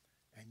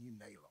and you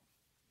nail them.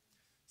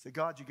 Say,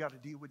 God, you got to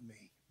deal with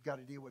me. You got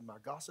to deal with my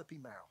gossipy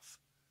mouth,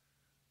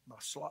 my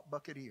slop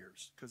bucket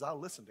ears, because I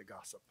listen to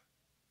gossip.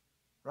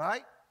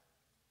 Right?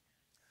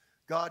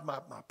 God, my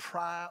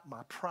pride,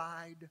 my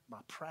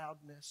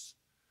proudness,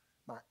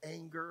 my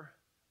anger,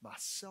 my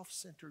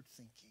self-centered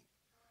thinking.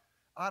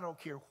 I don't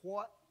care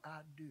what I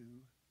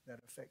do that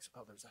affects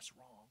others. That's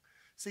wrong.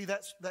 See,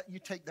 that you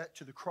take that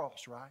to the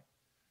cross, right?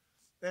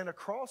 And a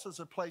cross is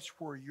a place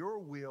where your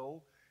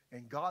will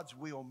and God's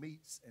will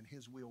meets and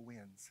his will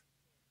wins.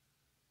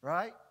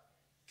 Right?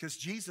 Because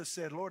Jesus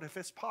said, Lord, if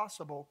it's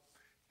possible,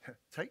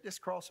 take this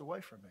cross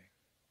away from me.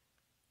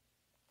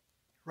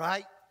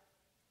 Right?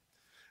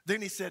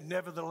 Then he said,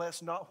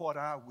 nevertheless, not what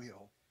I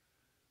will,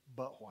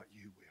 but what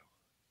you will.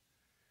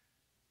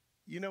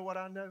 You know what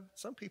I know?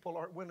 Some people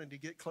aren't willing to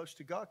get close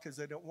to God because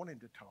they don't want him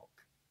to talk.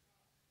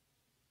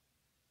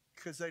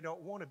 Because they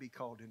don't want to be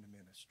called into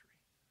ministry.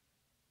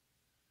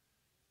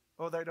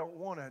 or they don't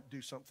want to do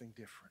something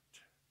different.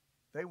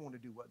 They want to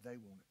do what they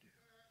want to do.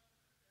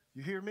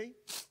 You hear me?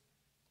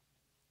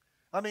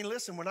 I mean,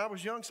 listen, when I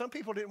was young, some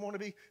people didn't want to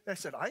be, they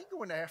said, I ain't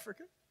going to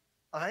Africa.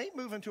 I ain't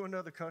moving to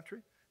another country.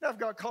 Now, if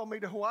God called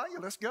me to Hawaii,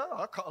 let's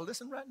go. I'll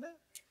listen right now.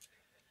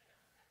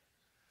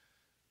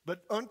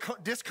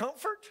 But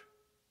discomfort,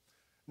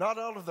 not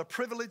all of the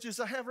privileges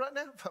I have right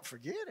now,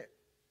 forget it.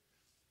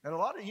 And a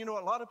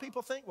lot of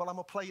people think, well, I'm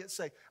going to play it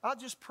safe. I'll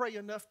just pray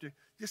enough to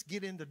just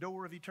get in the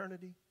door of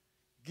eternity,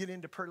 get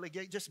into pearly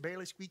gate, just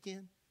barely squeak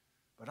in.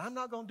 But I'm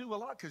not going to do a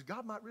lot because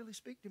God might really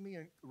speak to me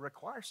and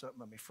require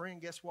something of me. Friend,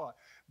 guess what?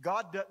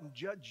 God doesn't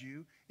judge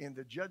you in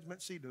the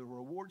judgment seat, the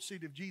reward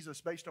seat of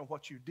Jesus based on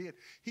what you did.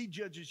 He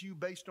judges you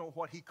based on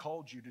what He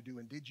called you to do,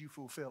 and did you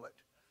fulfill it?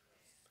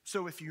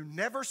 So if you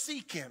never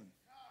seek Him,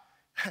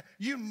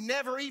 you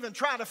never even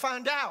try to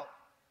find out,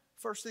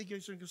 first thing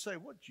He's going to say,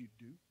 what'd you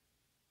do?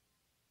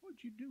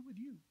 What'd you do with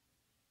you?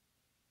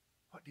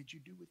 What did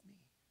you do with me?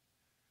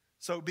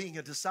 So being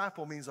a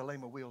disciple means I lay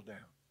my wheel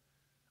down.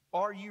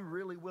 Are you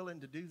really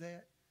willing to do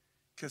that?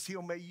 Because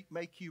He'll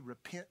make you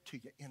repent to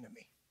your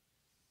enemy.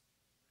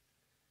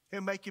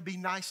 He'll make you be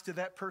nice to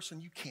that person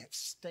you can't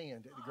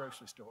stand at the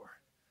grocery store.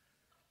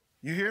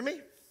 You hear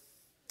me?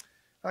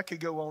 I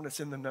could go on. It's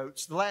in the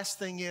notes. The last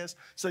thing is,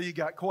 so you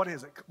got, what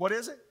is it? What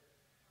is it?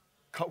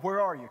 Where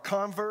are you?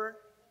 Convert,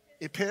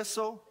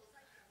 epistle,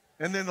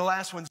 and then the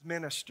last one's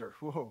minister.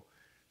 Whoa.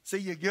 See,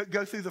 you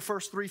go through the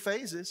first three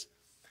phases,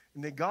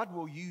 and then God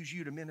will use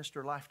you to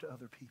minister life to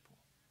other people.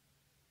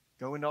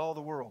 Go into all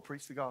the world,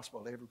 preach the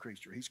gospel to every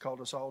creature. He's called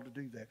us all to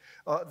do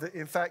that.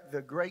 In fact,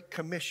 the Great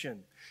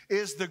Commission.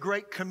 Is the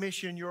Great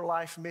Commission your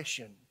life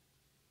mission?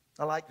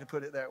 I like to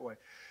put it that way.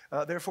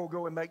 Therefore,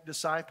 go and make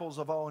disciples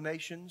of all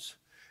nations,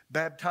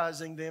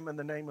 baptizing them in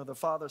the name of the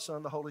Father,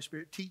 Son, the Holy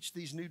Spirit. Teach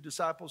these new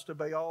disciples to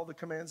obey all the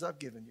commands I've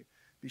given you.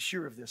 Be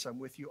sure of this, I'm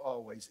with you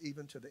always,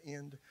 even to the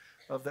end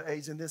of the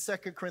age. And then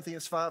 2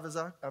 Corinthians 5,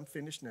 I'm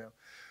finished now.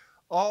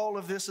 All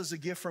of this is a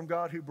gift from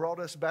God who brought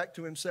us back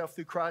to Himself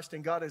through Christ,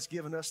 and God has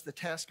given us the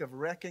task of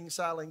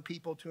reconciling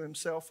people to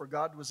Himself, for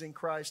God was in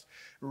Christ,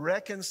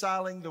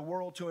 reconciling the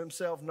world to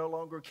Himself, no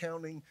longer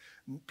counting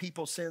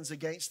people's sins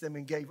against them,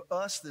 and gave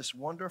us this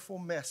wonderful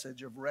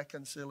message of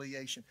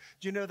reconciliation.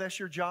 Do you know that's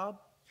your job?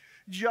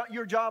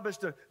 Your job is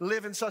to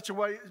live in such a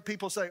way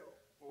people say,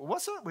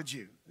 what's up with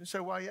you? You say,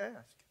 why you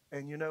ask?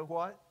 And you know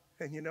what?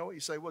 And you know what? You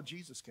say, well,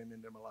 Jesus came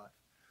into my life,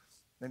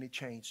 and He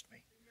changed me.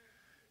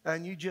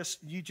 And you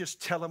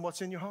just tell them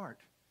what's in your heart.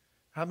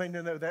 How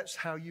many know that's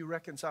how you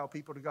reconcile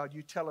people to God?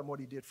 You tell them what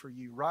He did for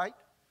you, right?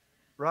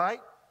 Right?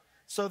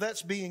 So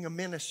that's being a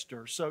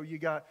minister. So you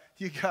got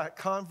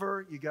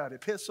convert, you got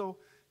epistle,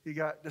 you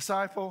got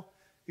disciple,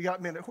 you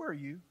got minister. Where are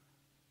you?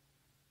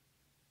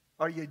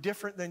 Are you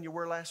different than you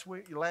were last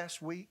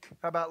week?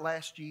 How about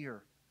last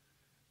year?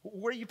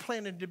 Where are you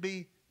planning to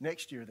be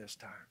next year this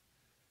time?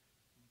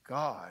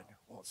 God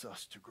wants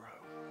us to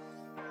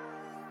grow.